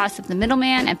out the cost of the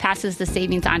middleman and passes the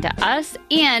savings on to us.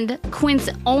 And Quince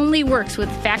only works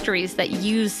with factories that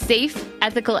use safe,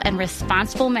 ethical, and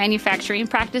responsible manufacturing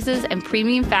practices and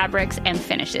premium fabrics and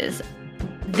finishes.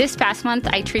 This past month,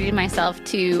 I treated myself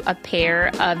to a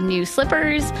pair of new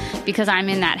slippers because I'm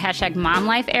in that #mom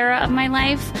life era of my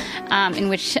life in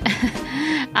which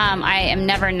I am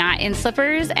never not in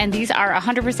slippers. And these are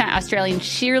 100% Australian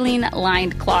shearling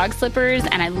lined clog slippers.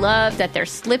 And I love that they're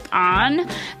slip on,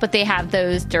 but they have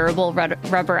those durable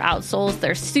rubber outsoles.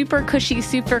 They're super cushy,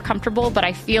 super comfortable, but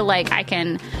I feel like I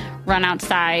can run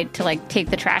outside to like take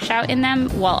the trash out in them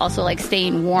while also like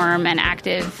staying warm and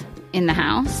active in the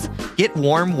house. Get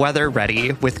warm weather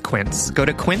ready with Quince. Go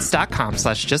to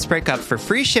quince.com/justbreakup for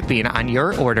free shipping on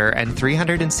your order and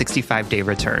 365-day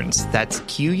returns. That's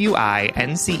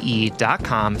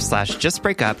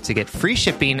QUINCE.com/justbreakup to get free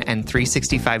shipping and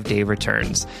 365-day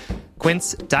returns.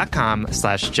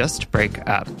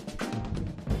 Quince.com/justbreakup.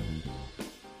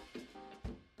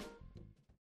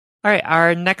 All right,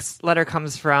 our next letter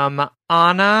comes from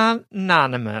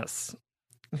Anonymous,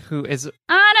 who is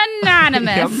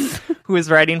Anonymous. who is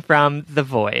writing from the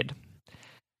void.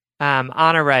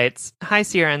 Anna writes, "Hi,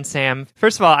 Sierra and Sam.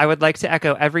 First of all, I would like to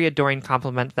echo every adoring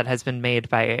compliment that has been made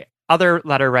by other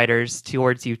letter writers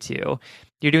towards you two.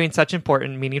 You're doing such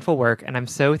important, meaningful work, and I'm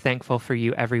so thankful for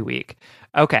you every week."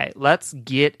 Okay, let's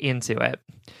get into it.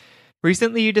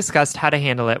 Recently, you discussed how to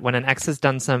handle it when an ex has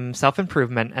done some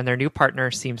self-improvement and their new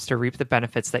partner seems to reap the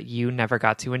benefits that you never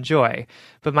got to enjoy.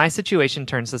 But my situation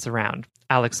turns this around.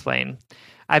 I'll explain.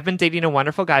 I've been dating a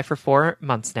wonderful guy for 4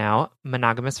 months now,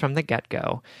 monogamous from the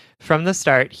get-go. From the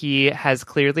start, he has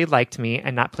clearly liked me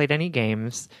and not played any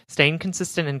games, staying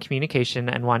consistent in communication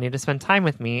and wanting to spend time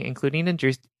with me, including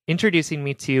introducing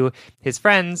me to his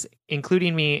friends,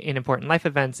 including me in important life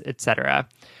events, etc.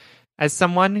 As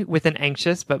someone with an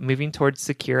anxious but moving towards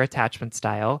secure attachment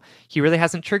style, he really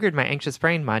hasn't triggered my anxious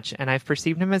brain much, and I've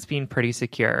perceived him as being pretty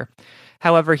secure.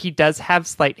 However, he does have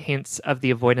slight hints of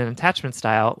the avoidant attachment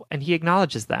style, and he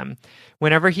acknowledges them.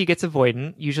 Whenever he gets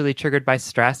avoidant, usually triggered by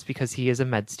stress because he is a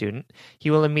med student, he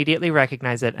will immediately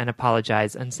recognize it and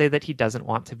apologize and say that he doesn't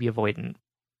want to be avoidant.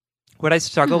 What I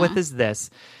struggle with is this.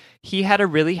 He had a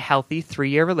really healthy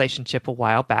 3-year relationship a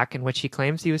while back in which he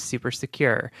claims he was super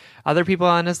secure. Other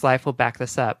people in his life will back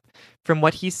this up. From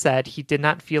what he said, he did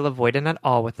not feel avoidant at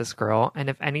all with this girl, and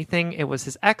if anything, it was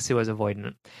his ex who was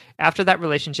avoidant. After that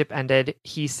relationship ended,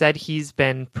 he said he's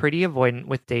been pretty avoidant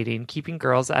with dating, keeping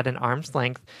girls at an arm's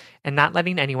length and not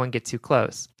letting anyone get too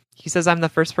close. He says I'm the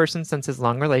first person since his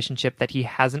long relationship that he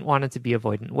hasn't wanted to be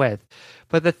avoidant with.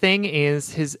 But the thing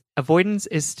is, his avoidance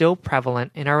is still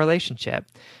prevalent in our relationship.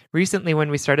 Recently,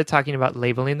 when we started talking about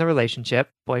labeling the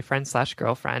relationship,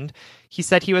 boyfriend/girlfriend, he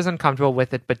said he was uncomfortable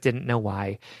with it but didn't know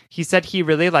why. He said he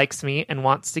really likes me and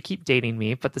wants to keep dating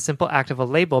me, but the simple act of a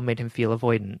label made him feel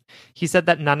avoidant. He said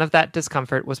that none of that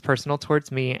discomfort was personal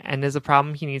towards me and is a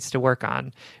problem he needs to work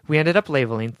on. We ended up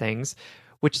labeling things,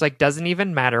 which doesn't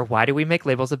even matter. Why do we make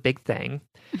labels a big thing?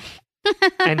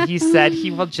 And he said he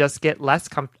will just get less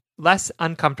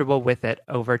uncomfortable with it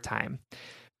over time.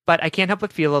 But I can't help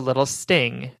but feel a little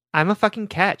sting. I'm a fucking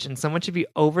catch, and someone should be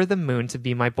over the moon to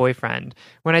be my boyfriend.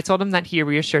 When I told him that, he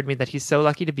reassured me that he's so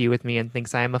lucky to be with me and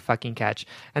thinks I am a fucking catch,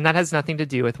 and that has nothing to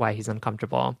do with why he's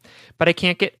uncomfortable. But I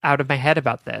can't get out of my head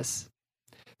about this.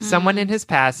 Someone in his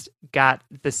past got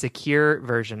the secure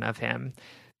version of him.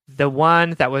 The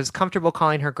one that was comfortable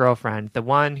calling her girlfriend, the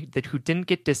one who didn't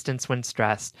get distance when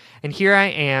stressed. And here I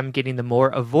am getting the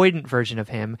more avoidant version of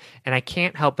him, and I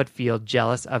can't help but feel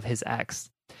jealous of his ex.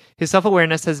 His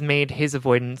self-awareness has made his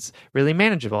avoidance really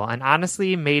manageable, and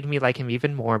honestly made me like him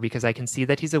even more because I can see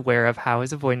that he's aware of how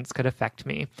his avoidance could affect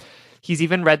me. He's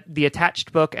even read the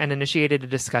Attached book and initiated a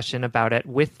discussion about it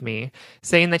with me,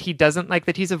 saying that he doesn't like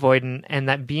that he's avoidant and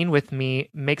that being with me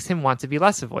makes him want to be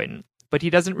less avoidant. But he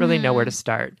doesn't really know where to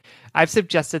start. I've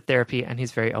suggested therapy, and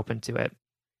he's very open to it.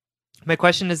 My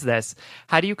question is this.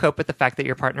 How do you cope with the fact that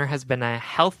your partner has been a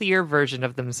healthier version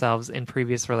of themselves in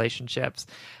previous relationships?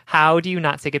 How do you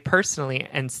not take it personally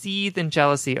and seethe in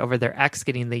jealousy over their ex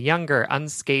getting the younger,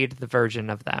 unscathed version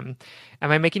of them?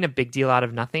 Am I making a big deal out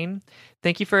of nothing?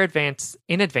 Thank you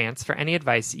in advance for any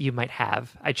advice you might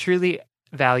have. I truly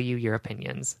value your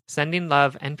opinions. Sending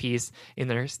love and peace in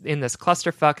this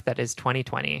clusterfuck that is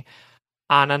 2020.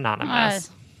 Anonymous.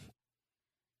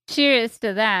 Cheers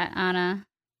to that, Anna.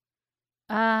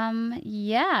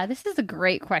 Yeah, this is a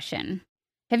great question.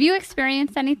 Have you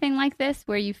experienced anything like this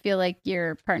where you feel like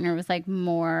your partner was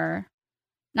more,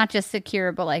 not just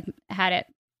secure, but had it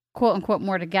quote unquote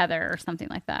more together or something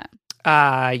like that?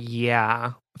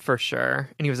 Yeah, for sure.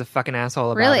 And he was a fucking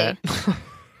asshole about it.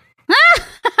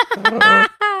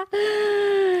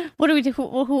 What do we do?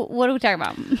 What are we talking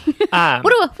about?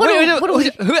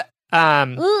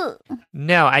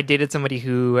 No, I dated somebody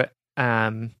who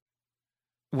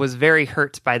was very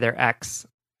hurt by their ex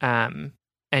and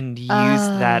used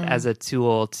that as a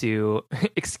tool to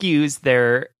excuse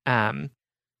their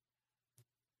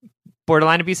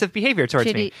borderline abusive behavior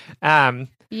towards me.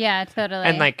 Yeah,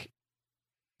 totally.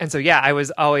 And so, yeah, it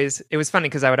was funny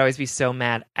because I would always be so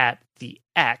mad at the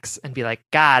ex and be like,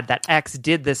 God, that ex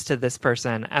did this to this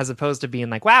person, as opposed to being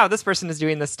like, wow, this person is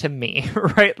doing this to me.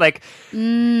 Right.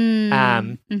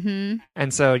 And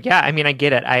so, yeah, I mean, I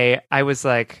get it. I was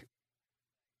like,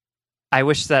 I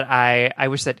wish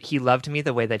that he loved me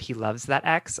the way that he loves that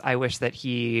ex. I wish that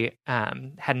he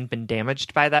hadn't been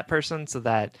damaged by that person so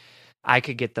that I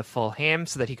could get the full him,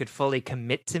 so that he could fully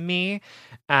commit to me.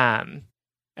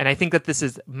 And I think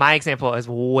that my example is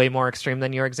way more extreme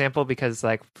than your example because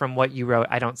from what you wrote,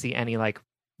 I don't see any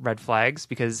red flags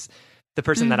because the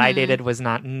person that I dated was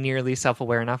not nearly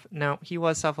self-aware enough. No, he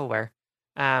was self-aware.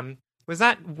 Was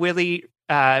not really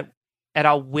at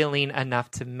all willing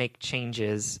enough to make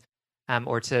changes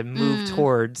or to move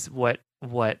towards what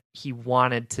he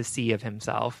wanted to see of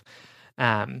himself.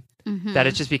 That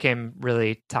it just became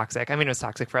really toxic. I mean, it was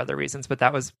toxic for other reasons, but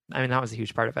that was a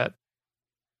huge part of it.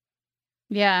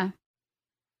 Yeah.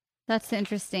 That's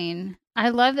interesting.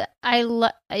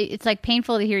 It's like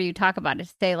painful to hear you talk about it,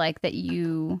 to say like that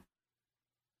you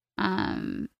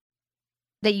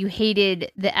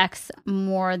hated the ex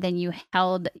more than you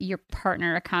held your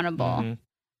partner accountable.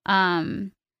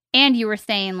 And you were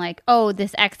saying like, oh,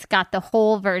 this ex got the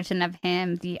whole version of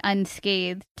him, the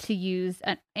unscathed, to use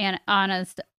an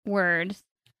honest words,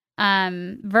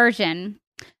 version.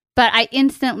 But I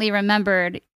instantly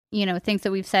remembered, things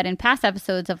that we've said in past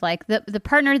episodes of like the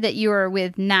partner that you are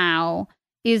with now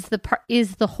is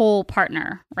the whole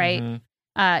partner, right?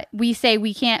 We say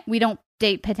we don't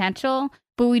date potential,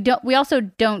 but we also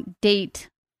don't date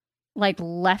like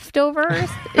leftovers.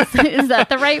 Is that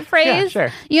the right phrase? Yeah,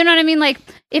 sure. You know what I mean? Like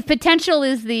if potential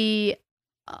is the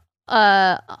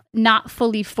not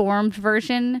fully formed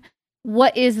version,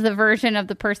 what is the version of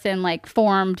the person like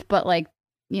formed but like,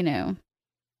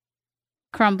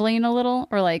 crumbling a little,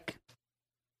 or like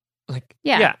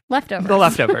leftovers. The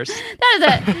leftovers.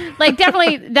 That is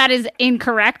definitely that is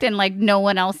incorrect, and like no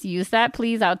one else use that,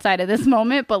 please, outside of this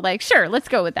moment, but like sure, let's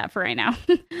go with that for right now.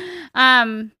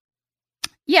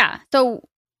 Yeah. So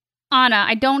Anna,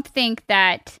 I don't think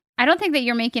that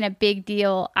you're making a big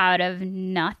deal out of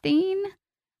nothing.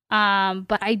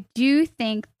 But I do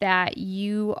think that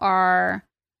you are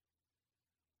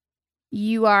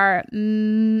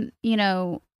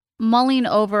mulling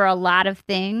over a lot of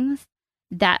things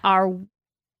that are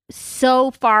so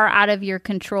far out of your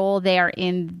control. They are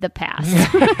in the past.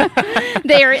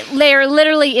 They are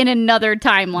literally in another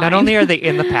timeline. Not only are they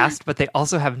in the past, but they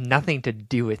also have nothing to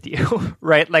do with you,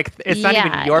 right? Like it's not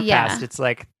even your past. It's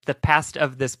like the past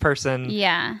of this person,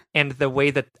 and the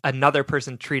way that another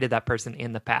person treated that person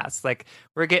in the past. Like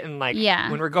we're getting like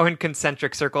when we're going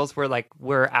concentric circles,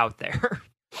 we're out there.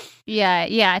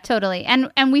 Yeah, totally.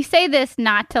 And we say this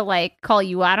not to like call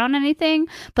you out on anything,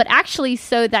 but actually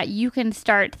so that you can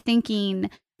start thinking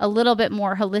a little bit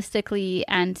more holistically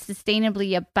and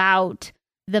sustainably about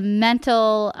the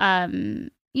mental,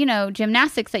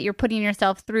 gymnastics that you're putting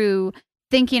yourself through,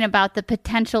 thinking about the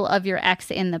potential of your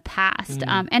ex in the past.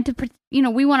 And to,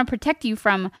 we want to protect you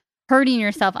from hurting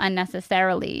yourself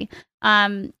unnecessarily.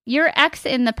 Your ex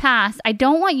in the past, I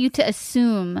don't want you to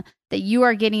assume that you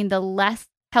are getting the less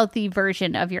healthy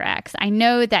version of your ex. I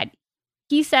know that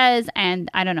he says, and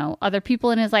I don't know, other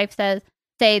people in his life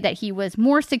say that he was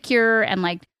more secure and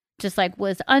like just like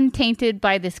was untainted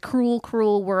by this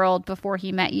cruel world before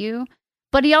he met you.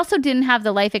 But he also didn't have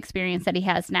the life experience that he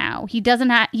has now. He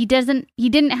didn't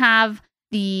have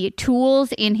the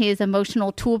tools in his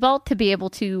emotional tool belt to be able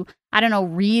to,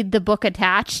 read the book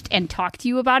Attached and talk to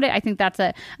you about it. I think that's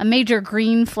a major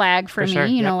green flag for me,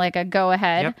 sure. Like a go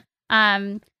ahead.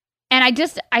 Yep. And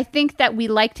I think that we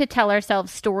like to tell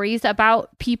ourselves stories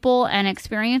about people and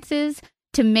experiences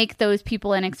to make those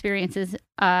people and experiences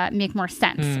make more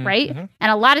sense, right?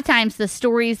 And a lot of times the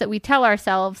stories that we tell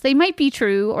ourselves, they might be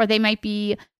true or they might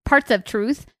be parts of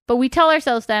truth, but we tell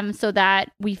ourselves them so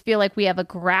that we feel like we have a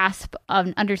grasp of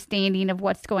an understanding of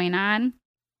what's going on.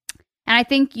 And I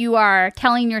think you are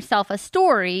telling yourself a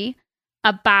story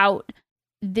about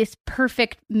this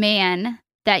perfect man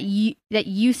that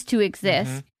used to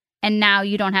exist. And now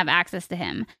you don't have access to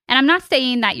him. And I'm not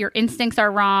saying that your instincts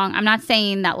are wrong. I'm not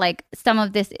saying that like some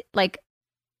of this, like,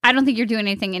 I don't think you're doing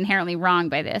anything inherently wrong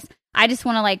by this. I just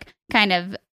want to like kind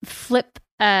of flip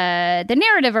the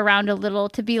narrative around a little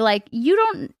to be like, you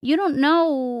don't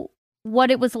know what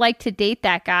it was like to date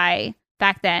that guy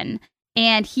back then.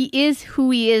 And he is who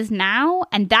he is now.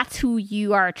 And that's who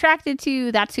you are attracted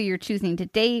to. That's who you're choosing to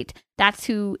date. That's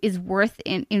who is worth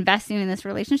investing in this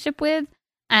relationship with.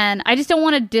 And I just don't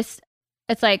want to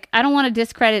I don't want to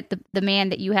discredit the man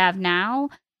that you have now,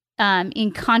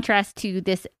 in contrast to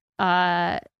this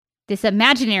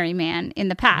imaginary man in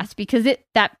the past, because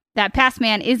that past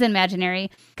man is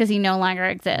imaginary because he no longer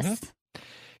exists.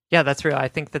 Yeah, that's real. I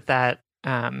think that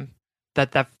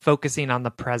focusing on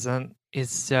the present is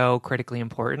so critically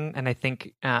important, and I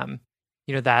think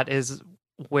that is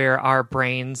where our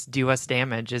brains do us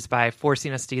damage, is by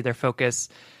forcing us to either focus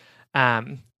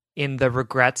in the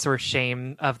regrets or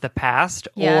shame of the past,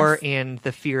 or in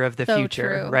the fear of the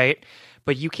future, right?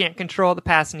 But you can't control the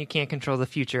past and you can't control the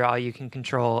future. All you can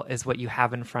control is what you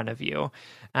have in front of you.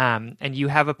 And you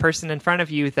have a person in front of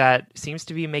you that seems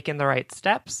to be making the right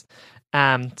steps,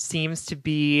 seems to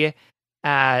be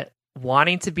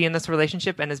wanting to be in this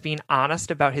relationship and is being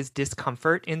honest about his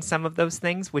discomfort in some of those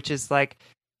things, which is like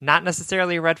not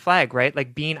necessarily a red flag, right?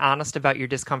 Like being honest about your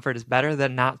discomfort is better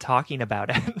than not talking about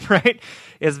it, right?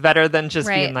 Is better than just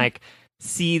being like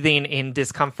seething in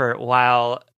discomfort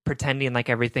while pretending like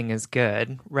everything is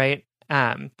good, right?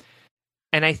 And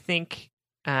I think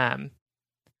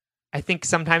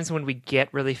sometimes when we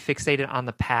get really fixated on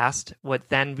the past, what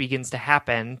then begins to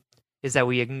happen is that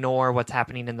we ignore what's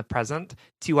happening in the present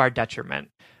to our detriment,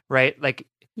 right? Like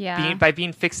by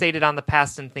being fixated on the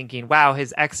past and thinking, wow,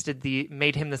 his ex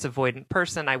made him this avoidant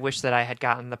person. I wish that I had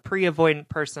gotten the pre-avoidant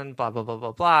person, blah, blah, blah,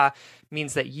 blah, blah,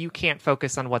 means that you can't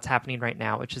focus on what's happening right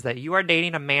now, which is that you are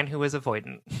dating a man who is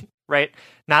avoidant, right?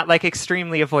 Not like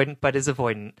extremely avoidant, but is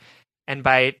avoidant. And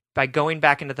by going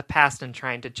back into the past and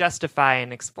trying to justify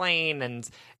and explain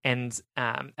and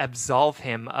absolve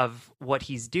him of what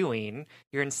he's doing,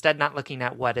 you're instead not looking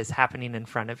at what is happening in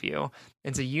front of you.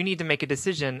 And so you need to make a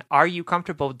decision. Are you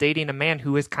comfortable dating a man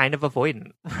who is kind of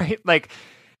avoidant, right? Like,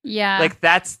 yeah, like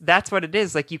that's what it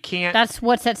is. Like you can't. That's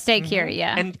what's at stake here.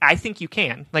 Yeah. And I think you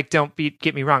can. Like,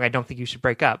 get me wrong. I don't think you should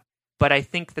break up, but I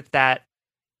think that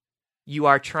you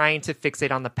are trying to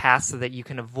fixate on the past so that you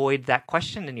can avoid that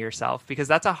question in yourself, because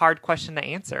that's a hard question to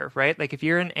answer, right? Like if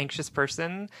you're an anxious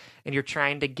person and you're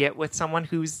trying to get with someone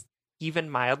who's even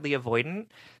mildly avoidant,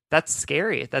 that's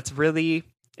scary.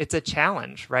 It's a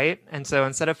challenge, right? And so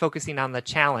instead of focusing on the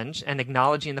challenge and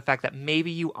acknowledging the fact that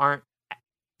maybe you aren't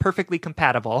perfectly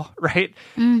compatible, right?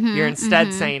 You're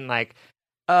instead saying like,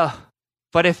 oh,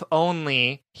 but if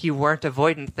only he weren't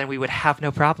avoidant, then we would have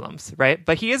no problems, right?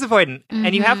 But he is avoidant,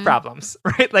 and you have problems,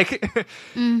 right? Like,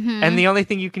 and the only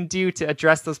thing you can do to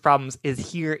address those problems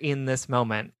is here in this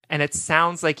moment. And it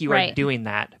sounds like you are doing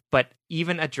that, but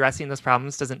even addressing those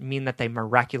problems doesn't mean that they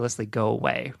miraculously go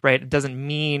away, right? It doesn't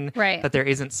mean that there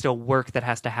isn't still work that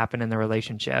has to happen in the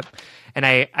relationship. And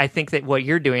I think that what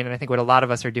you're doing, and I think what a lot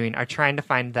of us are doing, are trying to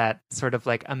find that sort of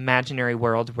like imaginary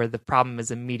world where the problem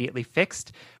is immediately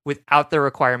fixed without the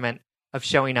requirement of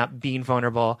showing up, being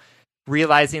vulnerable,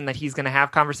 realizing that he's going to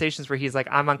have conversations where he's like,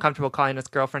 I'm uncomfortable calling us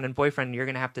girlfriend and boyfriend. And you're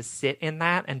going to have to sit in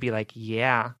that and be like,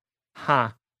 yeah,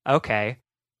 okay.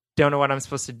 Don't know what I'm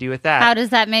supposed to do with that. How does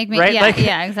that make me? Right? Yeah, like,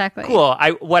 yeah, exactly. Cool.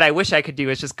 What I wish I could do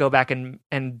is just go back and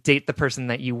date the person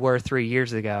that you were 3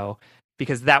 years ago,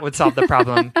 because that would solve the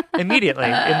problem immediately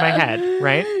in my head,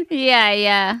 right?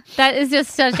 Yeah. That is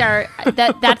just such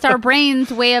that's our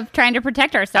brain's way of trying to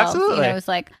protect ourselves. Absolutely. It's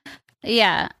like,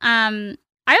 yeah. I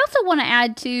also want to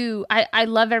add to, I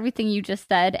love everything you just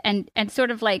said, and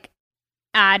sort of like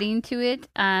adding to it.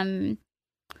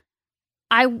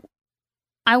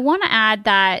 I want to add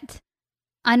that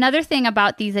another thing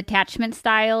about these attachment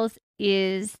styles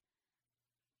is,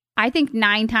 I think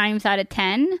 9 times out of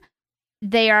 10,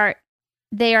 they are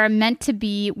meant to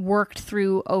be worked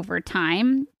through over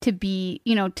time to be,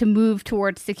 to move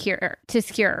towards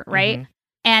secure, right?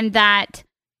 And that,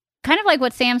 kind of like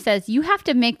what Sam says, you have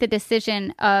to make the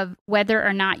decision of whether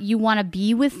or not you want to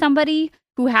be with somebody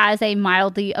who has a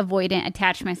mildly avoidant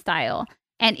attachment style.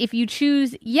 And if you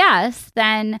choose yes,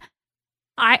 then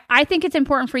I think it's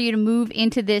important for you to move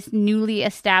into this newly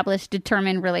established,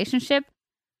 determined relationship.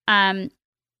 Not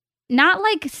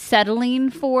like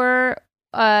settling for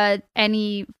not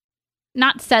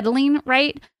settling,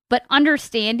 right? But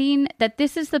understanding that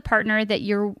this is the partner that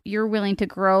you're willing to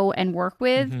grow and work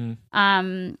with.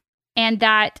 And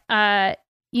that,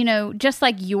 just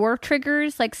like your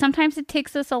triggers, like sometimes it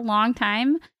takes us a long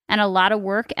time and a lot of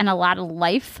work and a lot of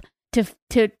life to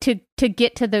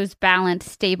get to those balanced,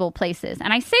 stable places.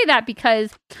 And I say that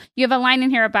because you have a line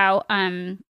in here about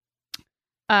him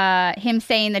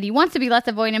saying that he wants to be less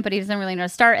avoidant, but he doesn't really know how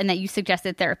to start, and that you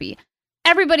suggested therapy.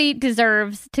 Everybody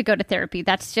deserves to go to therapy.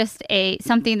 That's just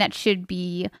something that should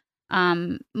be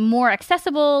more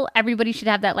accessible. Everybody should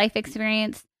have that life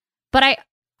experience. But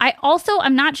I also,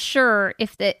 I'm not sure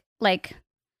if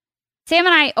Sam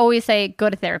and I always say go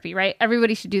to therapy, right?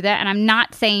 Everybody should do that. And I'm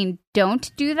not saying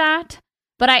don't do that,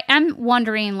 but I am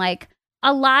wondering, like,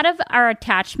 a lot of our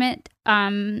attachment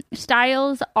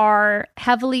styles are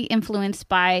heavily influenced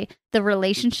by the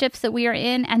relationships that we are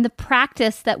in and the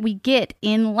practice that we get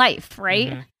in life,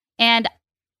 right? And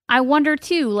I wonder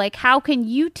too, like, how can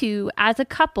you two as a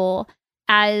couple,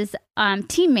 as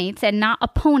teammates and not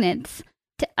opponents,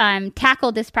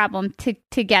 tackle this problem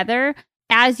together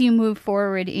as you move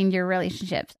forward in your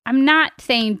relationships? I'm not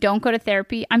saying don't go to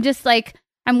therapy. I'm just like,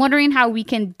 I'm wondering how we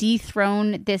can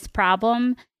dethrone this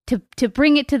problem to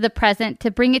bring it to the present,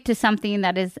 to bring it to something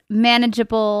that is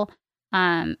manageable,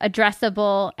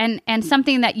 addressable, and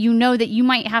something that that you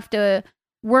might have to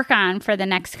work on for the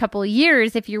next couple of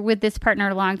years if you're with this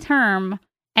partner long term,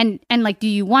 and like, do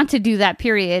you want to do that,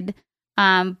 period?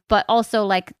 But also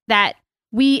like that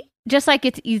we, just like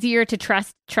it's easier to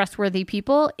trust trustworthy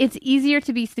people, it's easier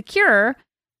to be secure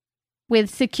with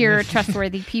secure,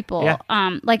 trustworthy people.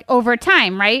 Yeah. Like over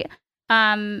time, right?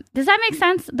 Does that make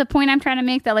sense? The point I'm trying to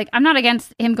make, that like, I'm not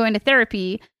against him going to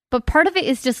therapy, but part of it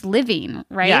is just living,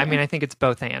 right? Yeah, I mean, I think it's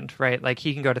both and, right? Like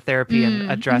he can go to therapy and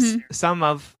address some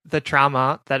of the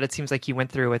trauma that it seems like he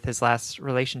went through with his last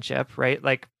relationship, right?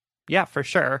 Like, yeah, for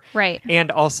sure. Right.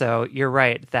 And also, you're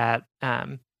right that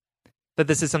that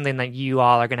this is something that you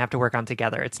all are going to have to work on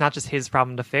together. It's not just his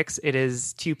problem to fix. It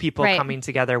is two people coming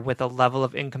together with a level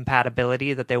of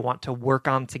incompatibility that they want to work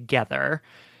on together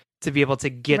to be able to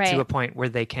get to a point where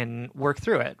they can work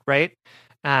through it, right?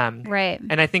 Right.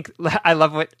 And I think I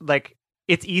love what, like,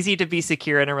 it's easy to be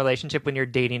secure in a relationship when you're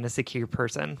dating a secure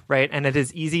person, right? And it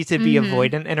is easy to be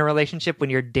avoidant in a relationship when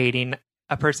you're dating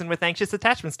a person with anxious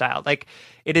attachment style. Like,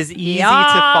 it is easy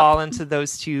to fall into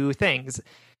those two things,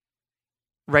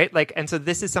 right? Like, and so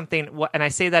this is something, and I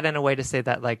say that in a way to say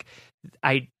that, like,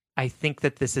 I think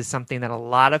that this is something that a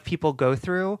lot of people go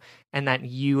through, and that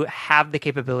you have the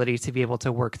capability to be able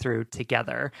to work through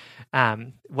together,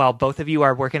 while both of you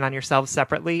are working on yourselves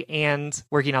separately and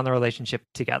working on the relationship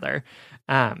together.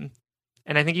 And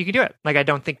I think you can do it. Like, I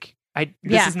don't think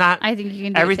this is not, I think you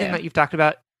can do everything that you've talked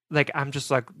about. Like, I'm just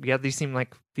like, yeah, these seem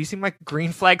like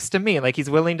green flags to me. Like, he's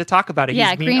willing to talk about it.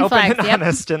 Yeah, he's being open and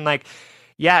honest, and like,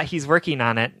 yeah, he's working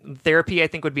on it. Therapy, I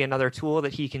think, would be another tool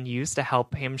that he can use to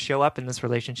help him show up in this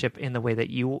relationship in the way that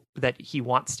he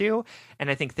wants to. And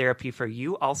I think therapy for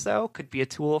you also could be a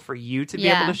tool for you to be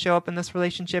able to show up in this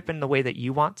relationship in the way that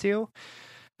you want to.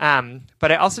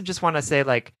 But I also just want to say,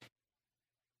 like,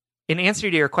 in answer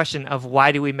to your question of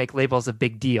why do we make labels a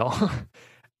big deal,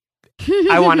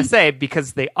 I want to say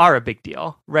because they are a big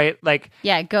deal, right? Like,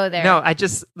 yeah, go there. No, I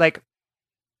just like.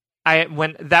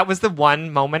 When that was the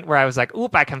one moment where I was like,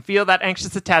 oop, I can feel that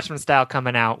anxious attachment style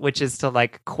coming out, which is to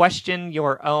like question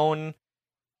your own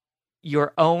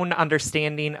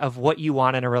understanding of what you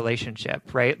want in a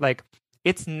relationship, right? Like,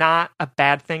 it's not a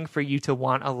bad thing for you to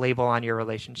want a label on your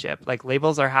relationship. Like,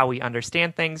 labels are how we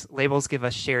understand things. Labels give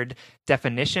us shared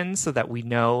definitions so that we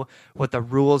know what the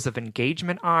rules of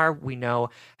engagement are. We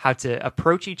know how to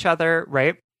approach each other,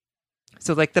 right?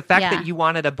 So like the fact that you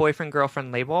wanted a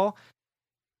boyfriend-girlfriend label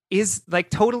is like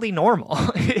totally normal.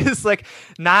 It's like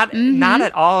not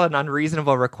at all an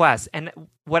unreasonable request. And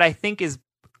what I think is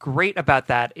great about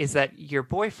that is that your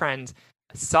boyfriend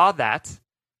saw that,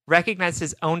 recognized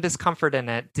his own discomfort in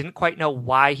it, didn't quite know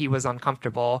why he was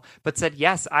uncomfortable, but said,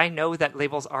 yes, I know that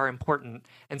labels are important,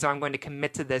 and so I'm going to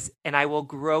commit to this, and I will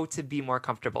grow to be more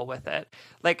comfortable with it.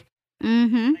 Like,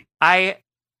 I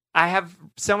have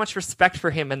so much respect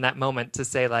for him in that moment to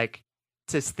say, like,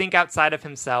 to think outside of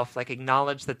himself, like,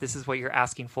 acknowledge that this is what you're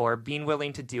asking for, being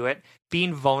willing to do it,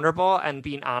 being vulnerable and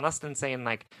being honest and saying,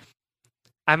 like,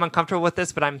 I'm uncomfortable with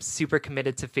this, but I'm super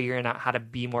committed to figuring out how to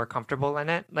be more comfortable in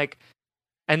it. Like,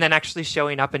 and then actually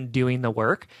showing up and doing the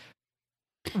work.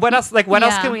 What else? Like, what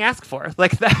else can we ask for?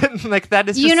 Like that. Like, that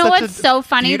is just, you know, such what's a so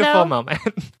funny, beautiful though? moment.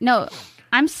 No,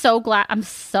 I'm so glad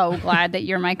that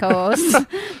you're my co-host.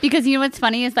 Because you know what's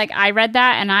funny is, like, I read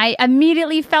that and I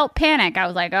immediately felt panic. I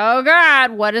was like, oh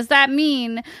God, what does that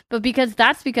mean? But because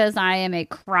I am a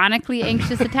chronically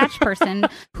anxious attached person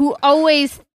who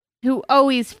always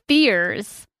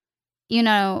fears, you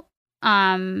know,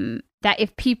 that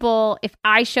if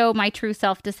I show my true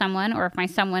self to someone, or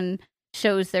if someone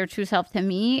shows their true self to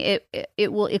me,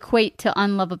 it will equate to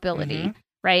unlovability.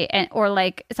 Right. And, or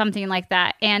like something like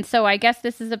that. And so I guess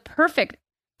this is a perfect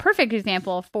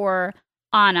example for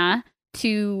Anna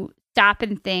to stop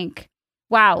and think,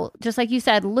 wow, just like you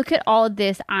said, look at all of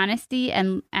this honesty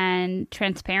and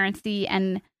transparency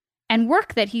and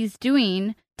work that he's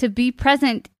doing to be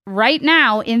present right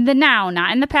now, in the now,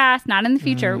 not in the past, not in the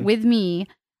future, with me.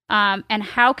 And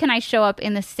how can I show up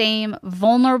in the same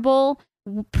vulnerable,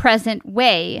 present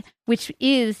way, which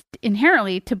is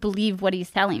inherently to believe what he's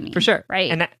telling me. For sure.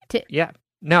 Right. And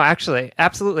no, actually,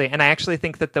 absolutely. And I actually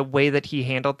think that the way that he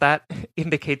handled that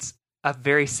indicates a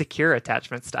very secure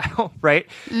attachment style, right?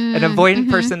 An avoidant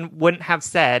person wouldn't have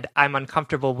said, I'm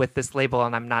uncomfortable with this label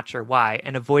and I'm not sure why.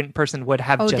 An avoidant person would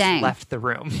have left the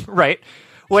room, right?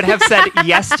 Would have said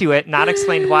yes to it, not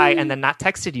explained why, and then not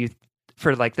texted you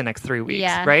for like the next 3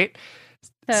 weeks, right?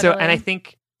 Totally. So, and I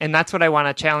think, and that's what I want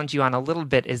to challenge you on a little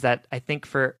bit, is that I think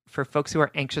for folks who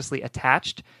are anxiously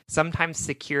attached, sometimes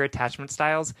secure attachment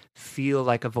styles feel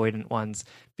like avoidant ones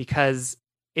because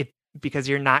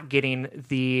you're not getting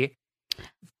the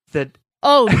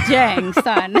oh, dang,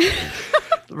 son.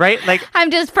 right? Like,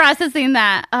 I'm just processing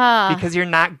that. because you're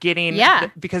not getting, Yeah.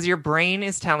 because your brain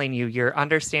is telling you, your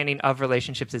understanding of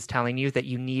relationships is telling you that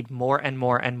you need more and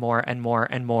more and more and more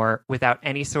and more without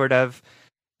any sort of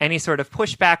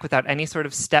pushback, without any sort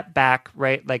of step back,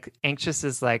 right? Like anxious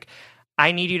is like,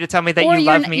 I need you to tell me that Or you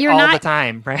love me all the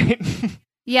time, right?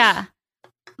 Yeah.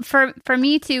 For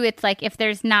me too, it's like if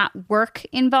there's not work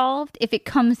involved, if it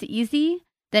comes easy,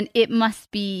 then it must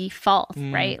be false,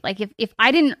 right? Like if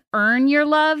I didn't earn your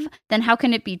love, then how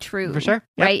can it be true? For sure.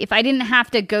 Yep. Right? If I didn't have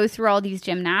to go through all these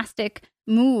gymnastic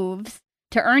moves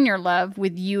to earn your love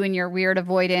with you and your weird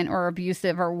avoidant or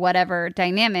abusive or whatever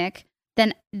dynamic,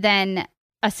 then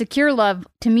a secure love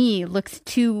to me looks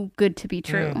too good to be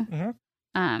true.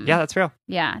 Mm-hmm. Yeah, that's real.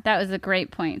 Yeah, that was a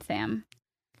great point, Sam.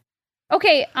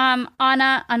 Okay,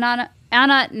 Anonymous.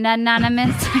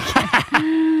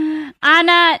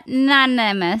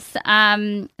 Anonymous.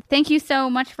 Thank you so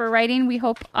much for writing. We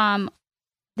hope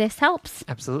this helps.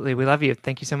 Absolutely. We love you.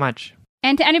 Thank you so much.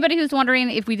 And to anybody who's wondering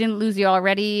if we didn't lose you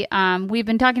already, we've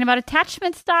been talking about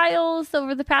attachment styles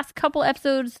over the past couple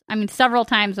episodes. I mean, several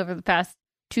times over the past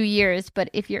 2 years. But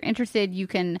if you're interested, you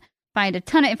can find a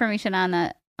ton of information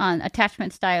on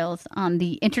attachment styles on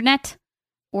the internet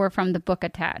or from the book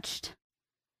Attached.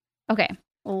 Okay,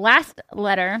 last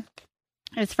letter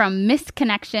is from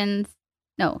Misconnection,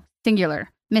 who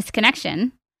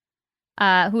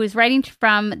is writing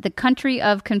from the country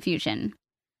of confusion.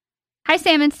 Hi,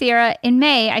 Sam and Sierra. In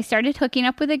May, I started hooking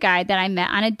up with a guy that I met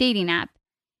on a dating app.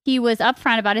 He was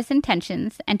upfront about his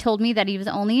intentions and told me that he was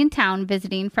only in town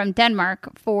visiting from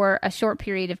Denmark for a short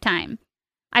period of time.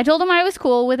 I told him I was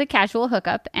cool with a casual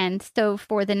hookup, and so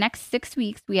for the next 6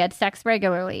 weeks, we had sex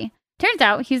regularly. Turns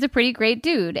out he's a pretty great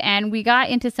dude, and we got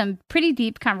into some pretty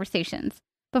deep conversations.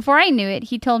 Before I knew it,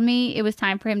 he told me it was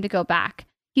time for him to go back.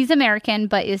 He's American,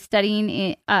 but is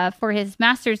studying for his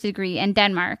master's degree in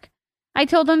Denmark. I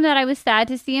told him that I was sad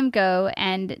to see him go,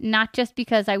 and not just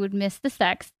because I would miss the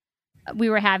sex we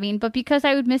were having, but because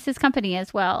I would miss his company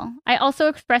as well. I also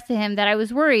expressed to him that I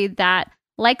was worried that,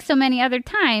 like so many other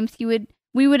times,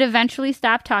 we would eventually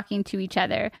stop talking to each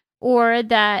other, or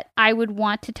that I would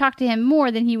want to talk to him more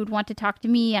than he would want to talk to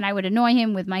me, and I would annoy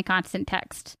him with my constant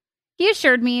text. He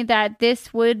assured me that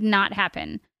this would not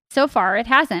happen. So far, it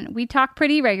hasn't. We talk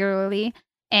pretty regularly,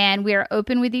 and we are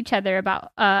open with each other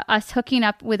about us hooking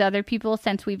up with other people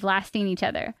since we've last seen each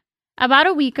other. About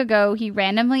a week ago, he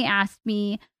randomly asked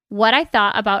me what I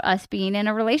thought about us being in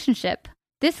a relationship.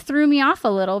 This threw me off a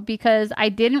little because I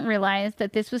didn't realize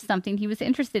that this was something he was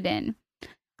interested in.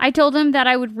 I told him that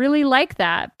I would really like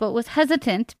that, but was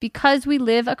hesitant because we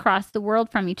live across the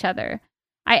world from each other.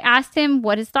 I asked him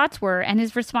what his thoughts were, and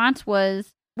his response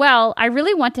was, well, I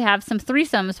really want to have some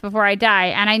threesomes before I die,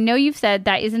 and I know you've said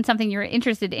that isn't something you're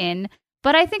interested in,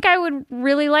 but I think I would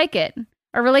really like it.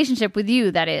 A relationship with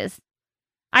you, that is.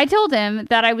 I told him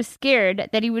that I was scared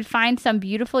that he would find some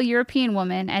beautiful European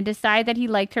woman and decide that he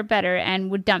liked her better and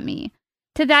would dump me.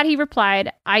 To that he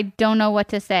replied, I don't know what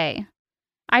to say.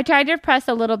 I tried to press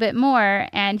a little bit more,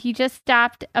 and he just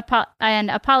stopped and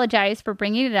apologized for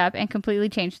bringing it up and completely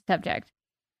changed the subject.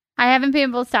 I haven't been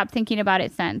able to stop thinking about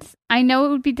it since. I know it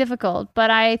would be difficult,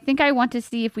 but I think I want to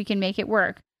see if we can make it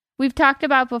work. We've talked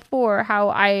about before how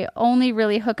I only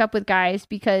really hook up with guys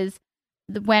because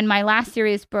when my last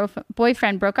serious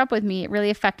boyfriend broke up with me, it really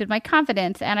affected my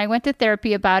confidence, and I went to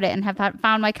therapy about it and have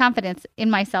found my confidence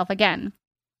in myself again.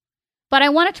 But I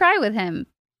want to try with him.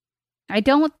 I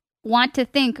don't want to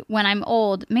think when I'm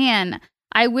old, man,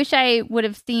 I wish I would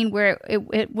have seen where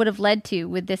it would have led to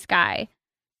with this guy.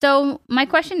 So my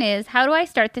question is, how do I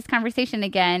start this conversation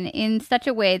again in such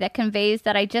a way that conveys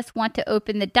that I just want to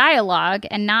open the dialogue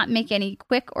and not make any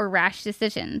quick or rash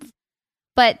decisions?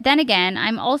 But then again,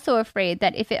 I'm also afraid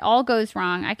that if it all goes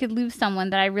wrong, I could lose someone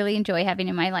that I really enjoy having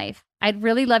in my life. I'd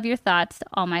really love your thoughts.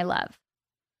 All my love.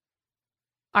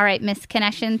 All right, Miss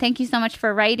Connection, thank you so much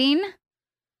for writing.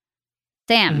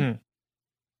 Sam,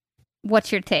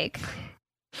 what's your take?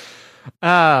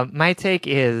 My take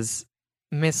is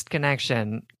missed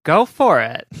connection. Go for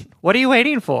it. What are you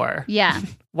waiting for? Yeah.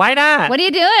 Why not? What are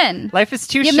you doing? Life is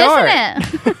too You're short. missing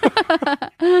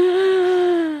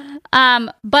it.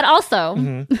 But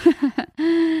also,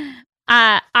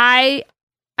 I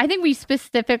think we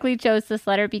specifically chose this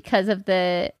letter because of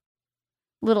the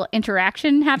little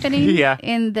interaction happening. Yeah.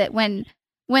 In that when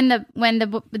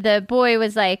the boy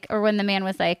was like, or when the man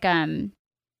was like, do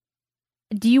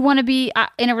you want to be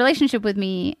in a relationship with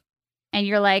me? And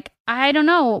you're like, I don't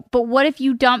know, but what if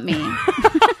you dump me?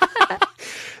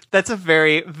 That's a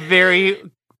very, very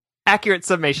accurate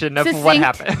summation of succinct. what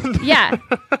happened.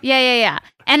 Yeah.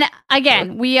 And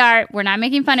again, we're not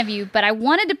making fun of you, but I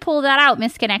wanted to pull that out,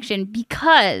 Misconnection,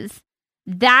 because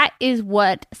that is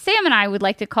what Sam and I would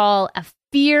like to call a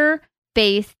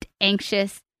fear-based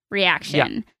anxious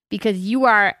reaction. Because you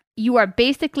are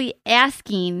basically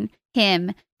asking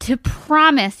him to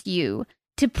promise you,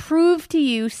 to prove to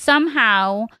you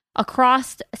somehow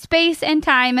across space and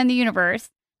time and the universe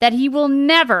that he will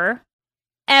never,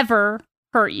 ever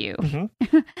hurt you.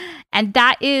 Mm-hmm. And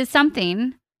that is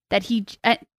something that he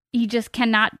just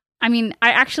cannot. I mean,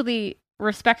 I actually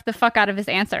respect the fuck out of his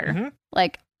answer. Mm-hmm.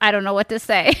 Like, I don't know what to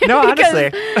say. No,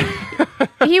 honestly.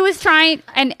 He was trying,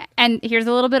 and here's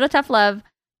a little bit of tough love.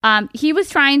 He was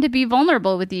trying to be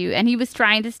vulnerable with you, and he was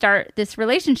trying to start this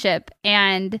relationship,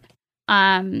 and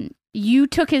you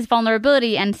took his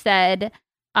vulnerability and said,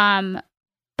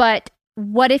 but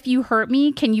what if you hurt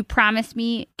me? Can you promise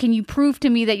me? Can you prove to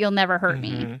me that you'll never hurt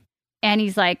me? And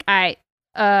he's like, I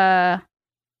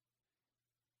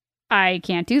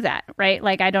can't do that, right?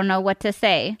 Like, I don't know what to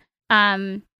say.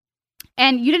 And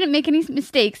you didn't make any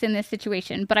mistakes in this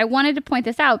situation, but I wanted to point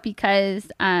this out because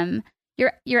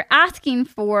you're asking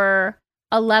for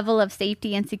a level of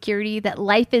safety and security that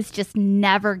life is just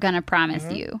never going to promise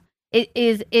you. It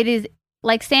is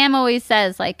like Sam always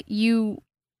says, like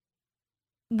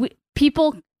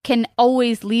people can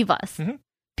always leave us.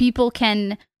 People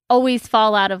can always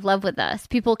fall out of love with us.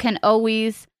 People can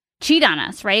always cheat on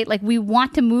us, right? Like, we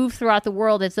want to move throughout the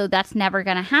world as though that's never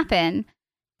going to happen.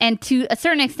 And to a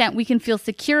certain extent, we can feel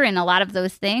secure in a lot of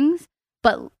those things,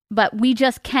 but we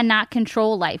just cannot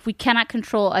control life. We cannot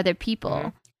control other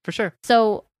people. For sure.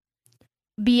 So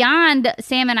beyond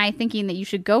Sam and I thinking that you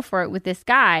should go for it with this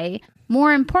guy,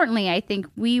 more importantly, I think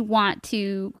we want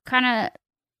to kind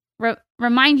of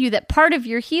remind you that part of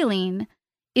your healing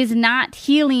is not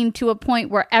healing to a point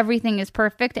where everything is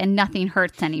perfect and nothing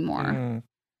hurts anymore.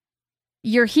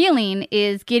 Your healing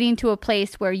is getting to a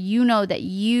place where you know that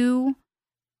you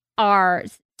are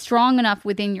strong enough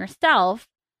within yourself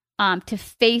to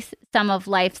face some of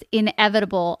life's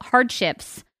inevitable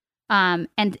hardships, and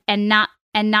not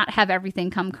have everything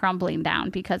come crumbling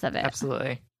down because of it.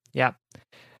 Absolutely, yeah.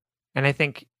 And I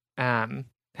think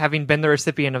having been the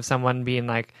recipient of someone being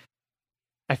like,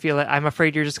 I feel like I'm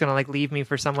afraid you're just gonna like leave me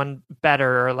for someone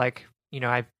better, or like, you know,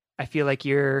 I feel like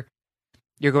you're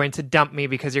going to dump me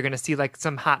because you're gonna see like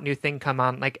some hot new thing come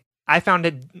on. Like, I found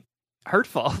it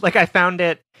hurtful. Like, I found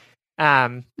it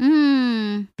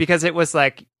because it was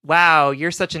like, wow,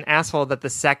 you're such an asshole that the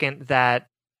second that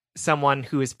someone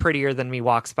who is prettier than me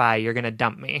walks by, you're going to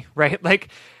dump me, right? Like,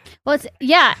 well,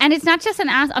 and it's not just an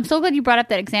ass. I'm so glad you brought up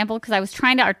that example because I was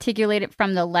trying to articulate it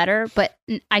from the letter, but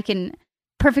I can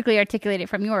perfectly articulate it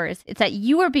from yours. It's that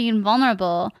you were being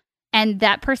vulnerable, and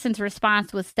that person's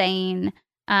response was saying,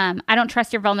 I don't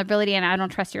trust your vulnerability and I don't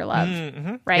trust your love,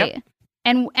 right? Yep.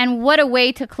 And what a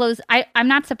way to close. I'm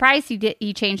not surprised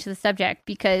he changed the subject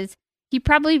because he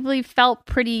probably felt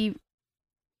pretty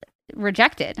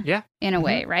rejected in a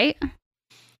way, right?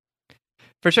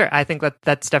 For sure. I think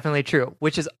that's definitely true,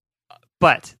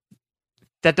 but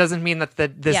that doesn't mean that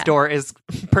this door is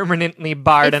permanently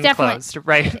barred and closed,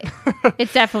 right?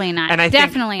 It's definitely not. And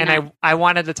not. I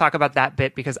wanted to talk about that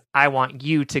bit because I want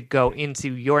you to go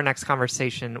into your next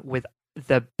conversation with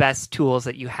the best tools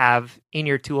that you have in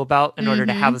your tool belt in order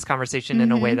to have this conversation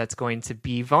in a way that's going to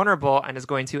be vulnerable and is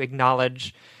going to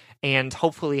acknowledge and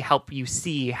hopefully help you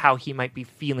see how he might be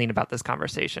feeling about this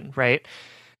conversation, right?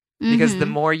 Because the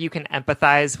more you can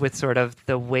empathize with sort of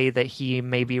the way that he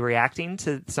may be reacting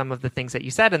to some of the things that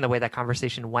you said and the way that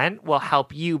conversation went will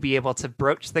help you be able to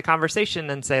broach the conversation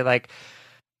and say, like,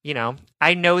 you know,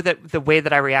 I know that the way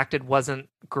that I reacted wasn't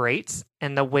great,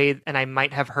 and I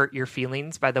might have hurt your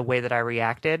feelings by the way that I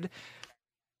reacted.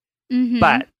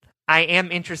 But I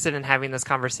am interested in having this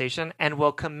conversation and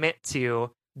will commit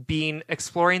to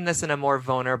exploring this in a more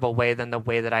vulnerable way than the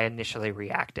way that I initially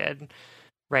reacted.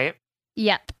 Right?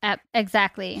 Yep,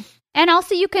 exactly. And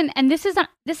also you can, and this is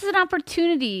an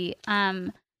opportunity,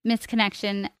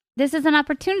 Misconnection. This is an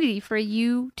opportunity for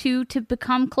you to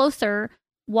become closer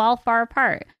while far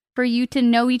apart, for you to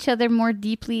know each other more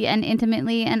deeply and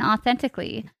intimately and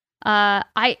authentically.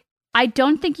 I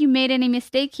don't think you made any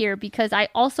mistake here, because I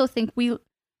also think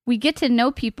we get to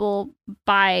know people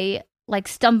by like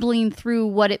stumbling through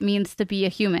what it means to be a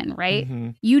human, right?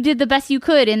 You did the best you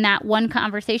could in that one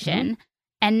conversation.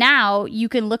 And now you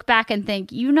can look back and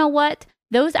think, you know what?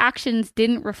 Those actions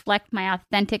didn't reflect my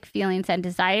authentic feelings and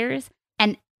desires.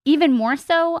 And even more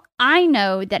so, I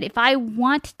know that if I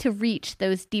want to reach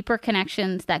those deeper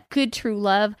connections, that good, true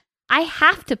love, I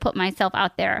have to put myself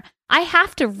out there. I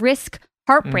have to risk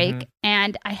heartbreak,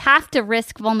 and I have to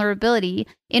risk vulnerability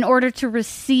in order to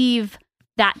receive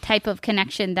that type of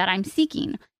connection that I'm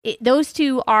seeking. Those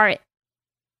two are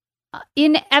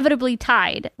inevitably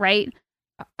tied, right?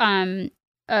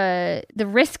 The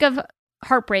risk of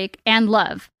heartbreak and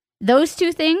love. Those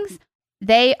two things,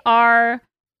 they are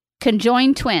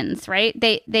conjoined twins, right?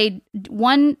 They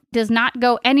one does not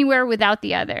go anywhere without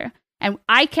the other. And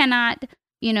I cannot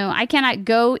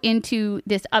go into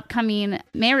this upcoming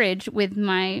marriage with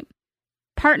my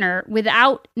partner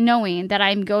without knowing that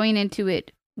I'm going into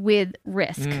it with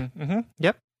risk. Mm-hmm.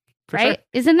 Yep. For right? Sure.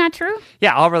 Isn't that true?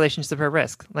 Yeah, all relationships are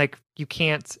risk. Like you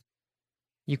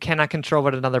cannot control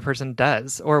what another person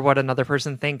does or what another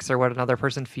person thinks or what another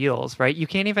person feels, right? You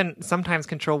can't even sometimes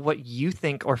control what you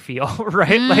think or feel,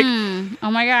 right? Like, oh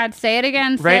my God, say it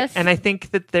again, right? sis. And I think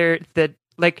that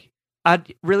like a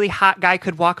really hot guy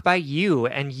could walk by you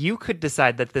and you could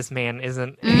decide that this man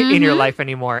isn't in your life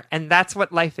anymore. And that's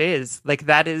what life is. Like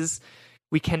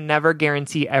we can never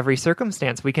guarantee every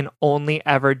circumstance. We can only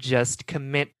ever just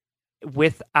commit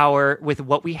with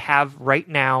what we have right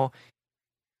now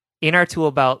in our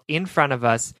tool belt in front of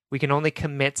us. We can only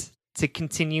commit to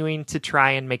continuing to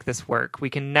try and make this work. We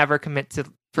can never commit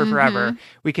for forever.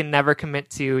 We can never commit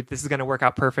to this is going to work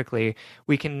out perfectly.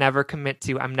 We can never commit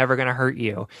to I'm never going to hurt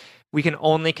you. We can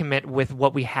only commit with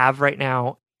what we have right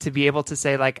now to be able to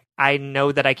say, like, I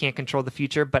know that I can't control the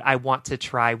future, but I want to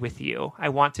try with you. I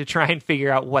want to try and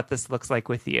figure out what this looks like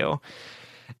with you.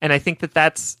 And I think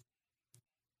that's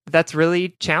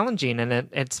really challenging, and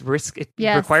it's risk. It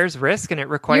requires risk, and it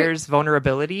requires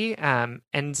vulnerability. And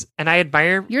I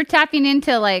admire you're tapping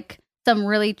into like some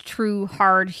really true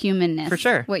hard humanness. For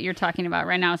sure, what you're talking about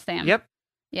right now, Sam. Yep.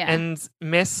 Yeah. And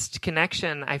missed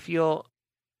connection.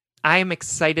 I am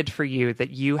excited for you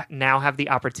that you now have the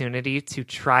opportunity to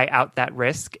try out that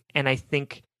risk, and I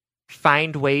think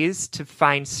find ways to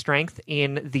find strength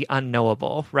in the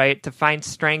unknowable, right? To find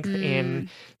strength in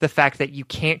the fact that you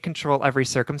can't control every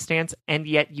circumstance, and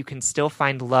yet you can still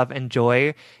find love and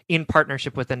joy in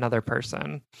partnership with another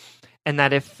person. And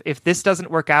that if this doesn't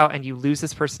work out and you lose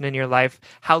this person in your life,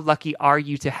 how lucky are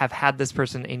you to have had this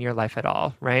person in your life at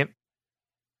all, right?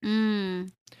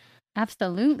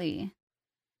 Absolutely.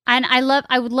 And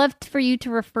I would love for you to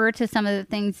refer to some of the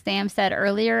things Sam said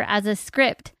earlier as a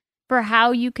script for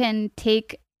how you can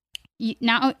take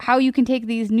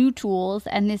these new tools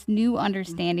and this new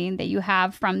understanding that you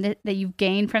have that you've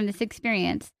gained from this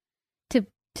experience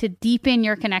to deepen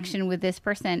your connection with this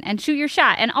person and shoot your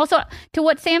shot. And also to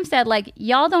what Sam said, like,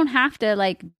 y'all don't have to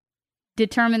like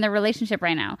determine the relationship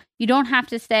right now. You don't have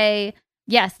to say,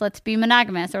 yes, let's be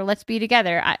monogamous or let's be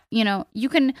together. You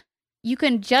can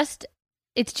just,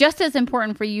 it's just as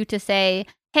important for you to say,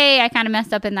 hey, I kind of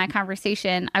messed up in that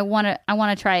conversation. I want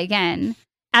to try again,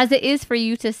 as it is for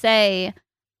you to say,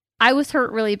 I was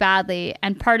hurt really badly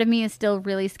and part of me is still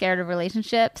really scared of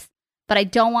relationships, but I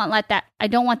don't want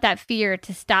that fear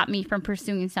to stop me from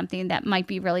pursuing something that might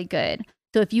be really good.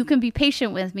 So if you can be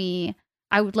patient with me,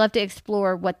 I would love to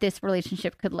explore what this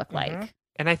relationship could look like.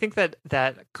 And I think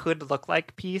that could look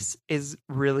like piece is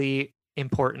really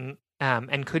important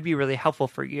and could be really helpful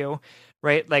for you,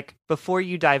 right? Like before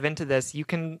you dive into this, you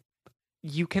can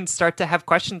start to have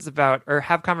questions about or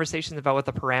have conversations about what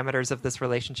the parameters of this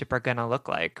relationship are going to look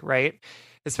like, right?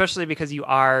 Especially because you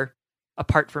are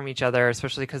apart from each other,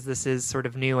 especially because this is sort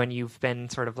of new and you've been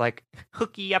sort of like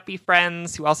hooky-uppy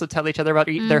friends who also tell each other about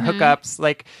their hookups,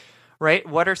 like, right?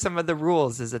 What are some of the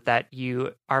rules? Is it that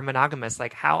you are monogamous?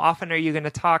 Like, how often are you going to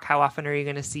talk? How often are you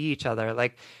going to see each other?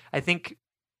 Like, I think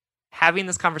having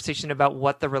this conversation about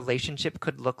what the relationship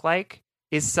could look like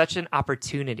is such an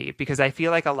opportunity, because I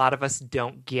feel like a lot of us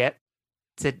don't get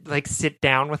to like sit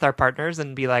down with our partners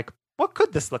and be like, what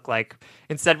could this look like?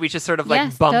 Instead, we just sort of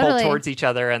like bumble towards each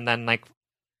other and then like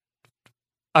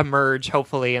emerge,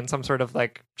 hopefully, in some sort of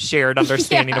like shared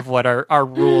understanding of what our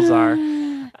rules are.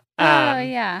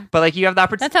 But like you have the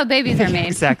opportunity. That's how babies are made.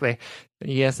 Exactly.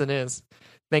 Yes, it is.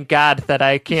 Thank God that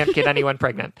I can't get anyone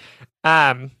pregnant.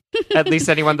 At least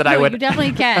anyone that I would. You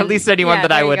definitely can. At least anyone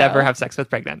that I would ever have sex with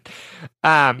pregnant.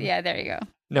 Yeah, there you go.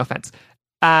 No offense.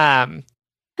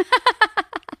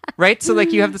 Right? So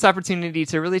like you have this opportunity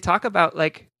to really talk about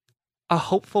like a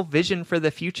hopeful vision for the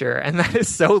future. And that is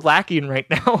so lacking right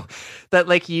now that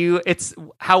like it's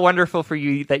how wonderful for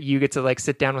you that you get to like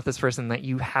sit down with this person that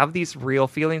you have these real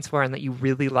feelings for and that you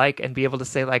really like, and be able to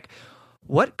say like,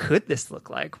 what could this look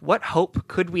like? What hope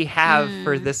could we have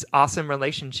for this awesome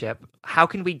relationship? How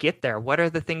can we get there? What are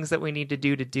the things that we need to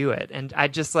do it? And I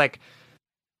just like,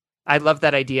 I love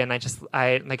that idea. And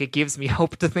I like, it gives me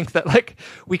hope to think that like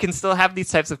we can still have these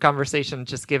types of conversations,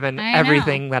 just given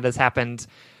everything that has happened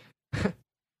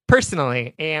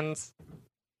personally and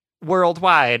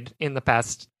worldwide in the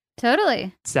past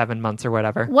Totally. 7 months or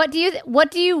whatever. What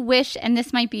do you wish, and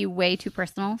this might be way too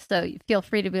personal, so feel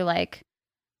free to be like,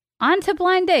 on to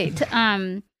blind date.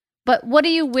 But what do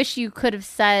you wish you could have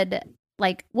said?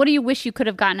 Like, what do you wish you could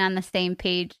have gotten on the same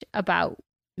page about,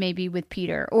 maybe with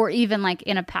Peter, or even like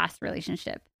in a past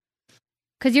relationship?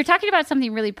 Because you're talking about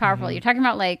something really powerful. Mm-hmm. You're talking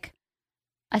about like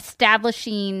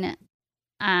establishing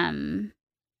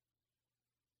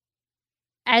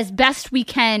as best we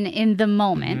can in the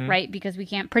moment, right? Because we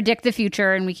can't predict the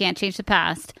future and we can't change the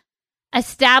past.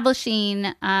 Establishing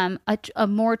a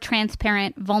more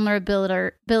transparent,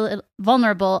 vulnerable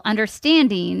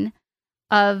understanding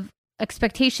of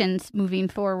expectations moving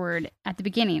forward at the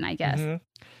beginning, I guess.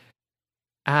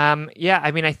 Yeah,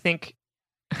 I mean, I think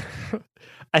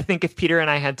if Peter and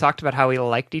I had talked about how we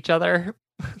liked each other,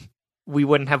 we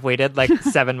wouldn't have waited like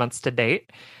 7 months to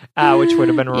date, which would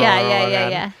have been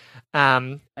Yeah.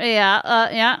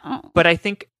 But I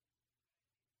think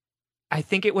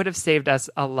it would have saved us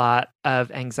a lot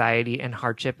of anxiety and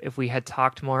hardship if we had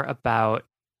talked more about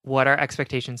what our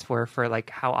expectations were for like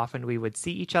how often we would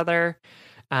see each other.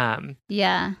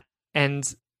 Yeah.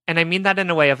 And I mean that in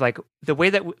a way of like the way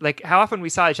that like how often we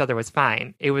saw each other was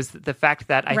fine. It was the fact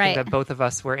that I think that both of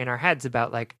us were in our heads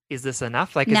about like, is this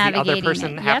enough? Like, is the other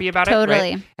person happy about it?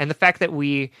 Totally. Right? And the fact that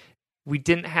we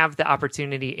didn't have the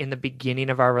opportunity in the beginning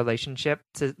of our relationship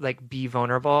to like be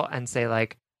vulnerable and say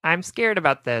like, I'm scared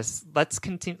about this. Let's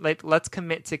continue. Like, let's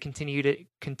commit to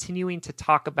continuing to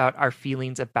talk about our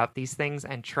feelings about these things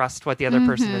and trust what the other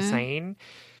person is saying.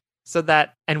 So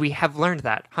that, and we have learned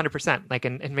that 100%, like,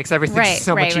 and it makes everything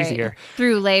so much easier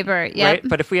through labor. Yeah. Right.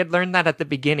 But if we had learned that at the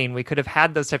beginning, we could have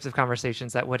had those types of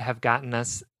conversations that would have gotten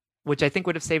us, which I think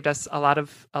would have saved us a lot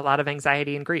of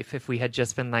anxiety and grief if we had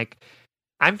just been like,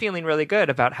 I'm feeling really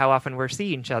good about how often we're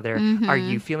seeing each other. Are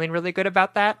you feeling really good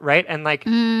about that? Right. And like,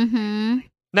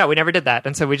 no, we never did that.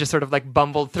 And so we just sort of like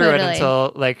bumbled through it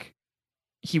until like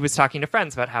he was talking to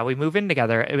friends about how we move in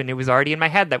together. And it was already in my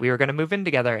head that we were going to move in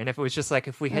together. And if it was just like,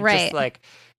 if we had just like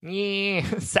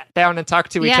sat down and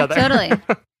talked to each other. Yeah,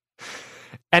 totally.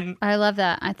 And I love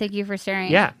that. I thank you for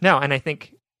sharing. Yeah, no. And I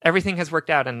think everything has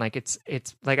worked out. And like, it's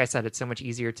like I said, it's so much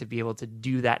easier to be able to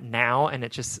do that now. And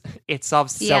it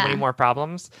solves so many more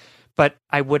problems. But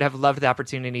I would have loved the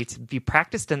opportunity to be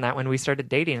practiced in that when we started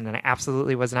dating. And I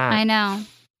absolutely was not. I know.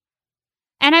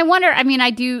 And I wonder, I mean, I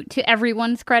do, to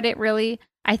everyone's credit, really,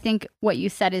 I think what you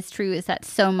said is true, is that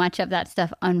so much of that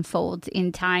stuff unfolds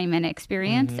in time and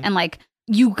experience. And like,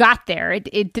 you got there.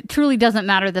 It truly doesn't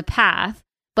matter the path,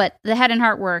 but the head and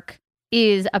heart work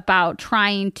is about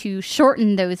trying to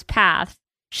shorten those paths,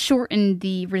 shorten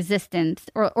the resistance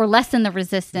or lessen the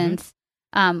resistance,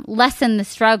 lessen the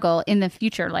struggle in the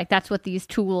future. Like, that's what these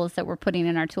tools that we're putting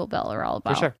in our tool belt are all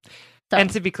about. For sure. So. And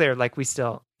to be clear, like,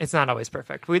 it's not always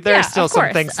perfect. There are still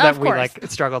some things that we like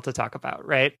struggle to talk about,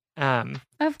 right? So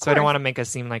I don't want to make us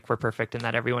seem like we're perfect and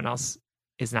that everyone else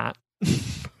is not.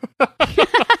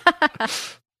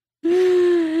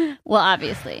 Well,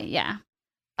 obviously, yeah.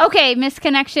 Okay,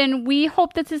 Misconnection, we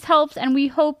hope that this helps, and we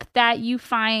hope that you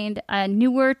find a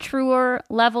newer, truer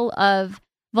level of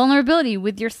vulnerability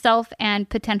with yourself and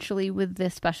potentially with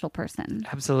this special person.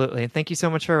 Absolutely. Thank you so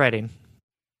much for writing.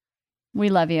 We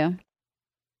love you.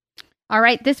 All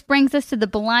right, this brings us to the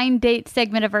blind date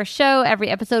segment of our show. Every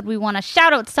episode, we want to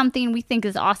shout out something we think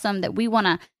is awesome that we want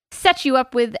to set you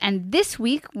up with. And this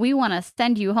week, we want to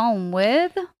send you home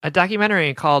with a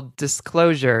documentary called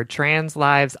Disclosure: Trans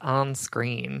Lives on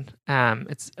Screen.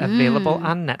 It's available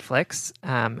on Netflix,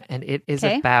 and it is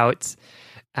about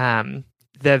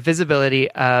the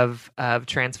visibility of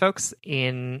trans folks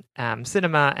in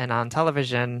cinema and on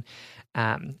television.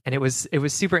 And it was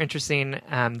super interesting.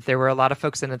 There were a lot of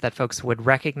folks in it that folks would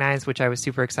recognize, which I was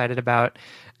super excited about.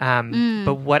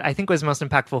 But what I think was most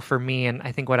impactful for me, and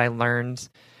I think what I learned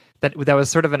that was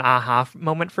sort of an aha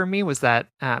moment for me, was that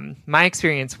my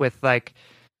experience with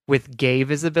gay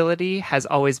visibility has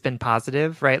always been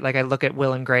positive, right? Like, I look at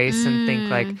Will and Grace and think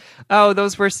like, oh,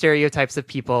 those were stereotypes of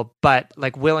people, but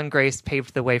like Will and Grace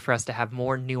paved the way for us to have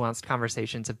more nuanced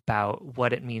conversations about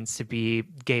what it means to be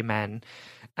gay men.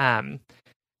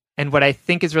 And what I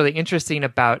think is really interesting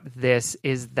about this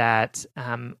is that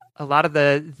a lot of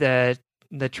the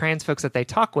trans folks that they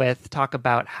talk with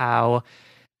about how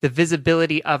the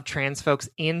visibility of trans folks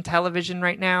in television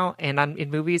right now and in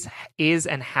movies is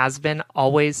and has been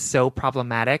always so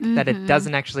problematic that it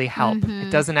doesn't actually help.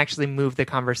 It doesn't actually move the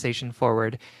conversation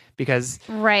forward, because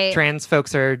trans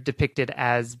folks are depicted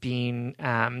as being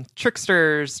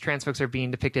tricksters. Trans folks are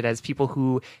being depicted as people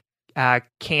who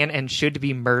can and should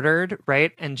be murdered,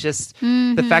 right? And just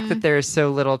the fact that there is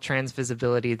so little trans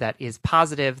visibility that is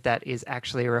positive, that is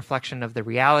actually a reflection of the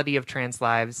reality of trans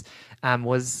lives,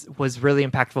 was really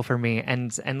impactful for me.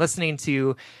 And listening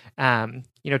to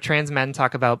trans men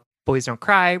talk about Boys Don't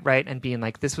Cry, right? And being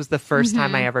like, this was the first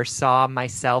time I ever saw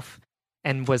myself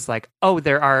and was like, oh,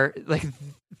 there are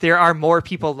more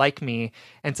people like me.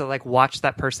 And to like watch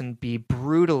that person be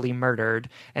brutally murdered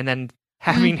and then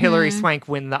having Hilary Swank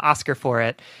win the Oscar for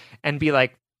it and be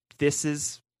like, this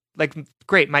is like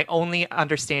great. My only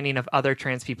understanding of other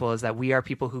trans people is that we are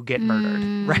people who get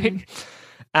murdered, right?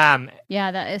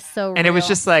 Yeah, that is so and real. It was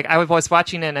just like, I was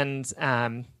watching it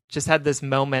and just had this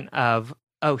moment of,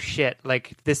 oh shit,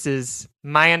 like this is,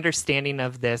 my understanding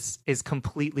of this is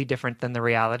completely different than the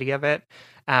reality of it.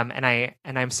 And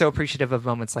I'm so appreciative of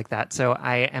moments like that. So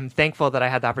I am thankful that I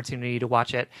had the opportunity to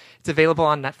watch it. It's available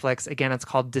on Netflix. Again, it's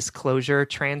called Disclosure: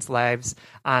 Trans Lives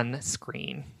on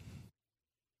Screen.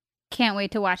 Can't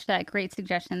wait to watch that. Great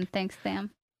suggestion. Thanks,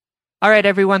 Sam. All right,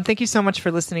 everyone. Thank you so much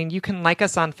for listening. You can like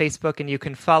us on Facebook and you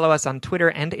can follow us on Twitter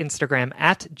and Instagram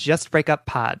at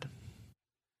JustBreakUpPod.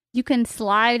 You can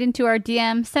slide into our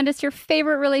DM, send us your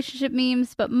favorite relationship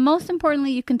memes, but most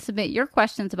importantly, you can submit your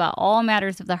questions about all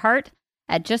matters of the heart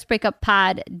at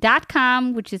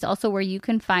justbreakuppod.com, which is also where you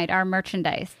can find our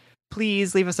merchandise.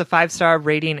 Please leave us a 5-star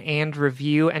rating and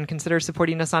review and consider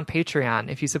supporting us on Patreon.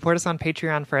 If you support us on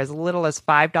Patreon for as little as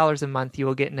 $5 a month, you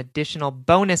will get an additional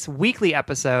bonus weekly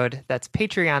episode. That's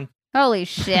Patreon. Holy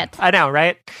shit. I know,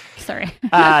 right? Sorry.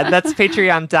 That's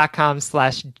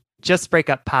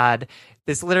patreon.com/justbreakuppod.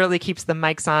 This literally keeps the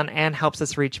mics on and helps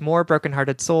us reach more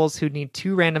brokenhearted souls who need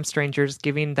two random strangers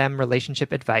giving them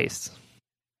relationship advice.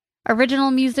 Original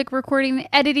music recording,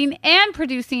 editing, and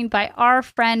producing by our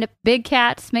friend Big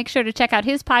Cats. Make sure to check out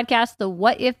his podcast, The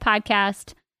What If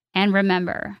Podcast. And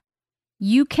remember,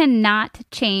 you cannot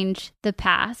change the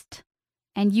past,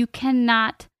 and you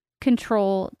cannot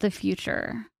control the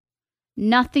future.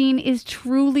 Nothing is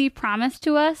truly promised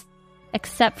to us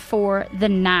except for the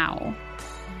now.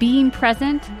 Being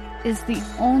present is the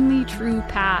only true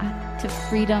path to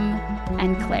freedom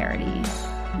and clarity,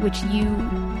 which you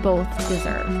both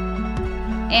deserve.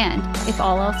 And if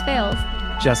all else fails,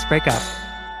 just break up.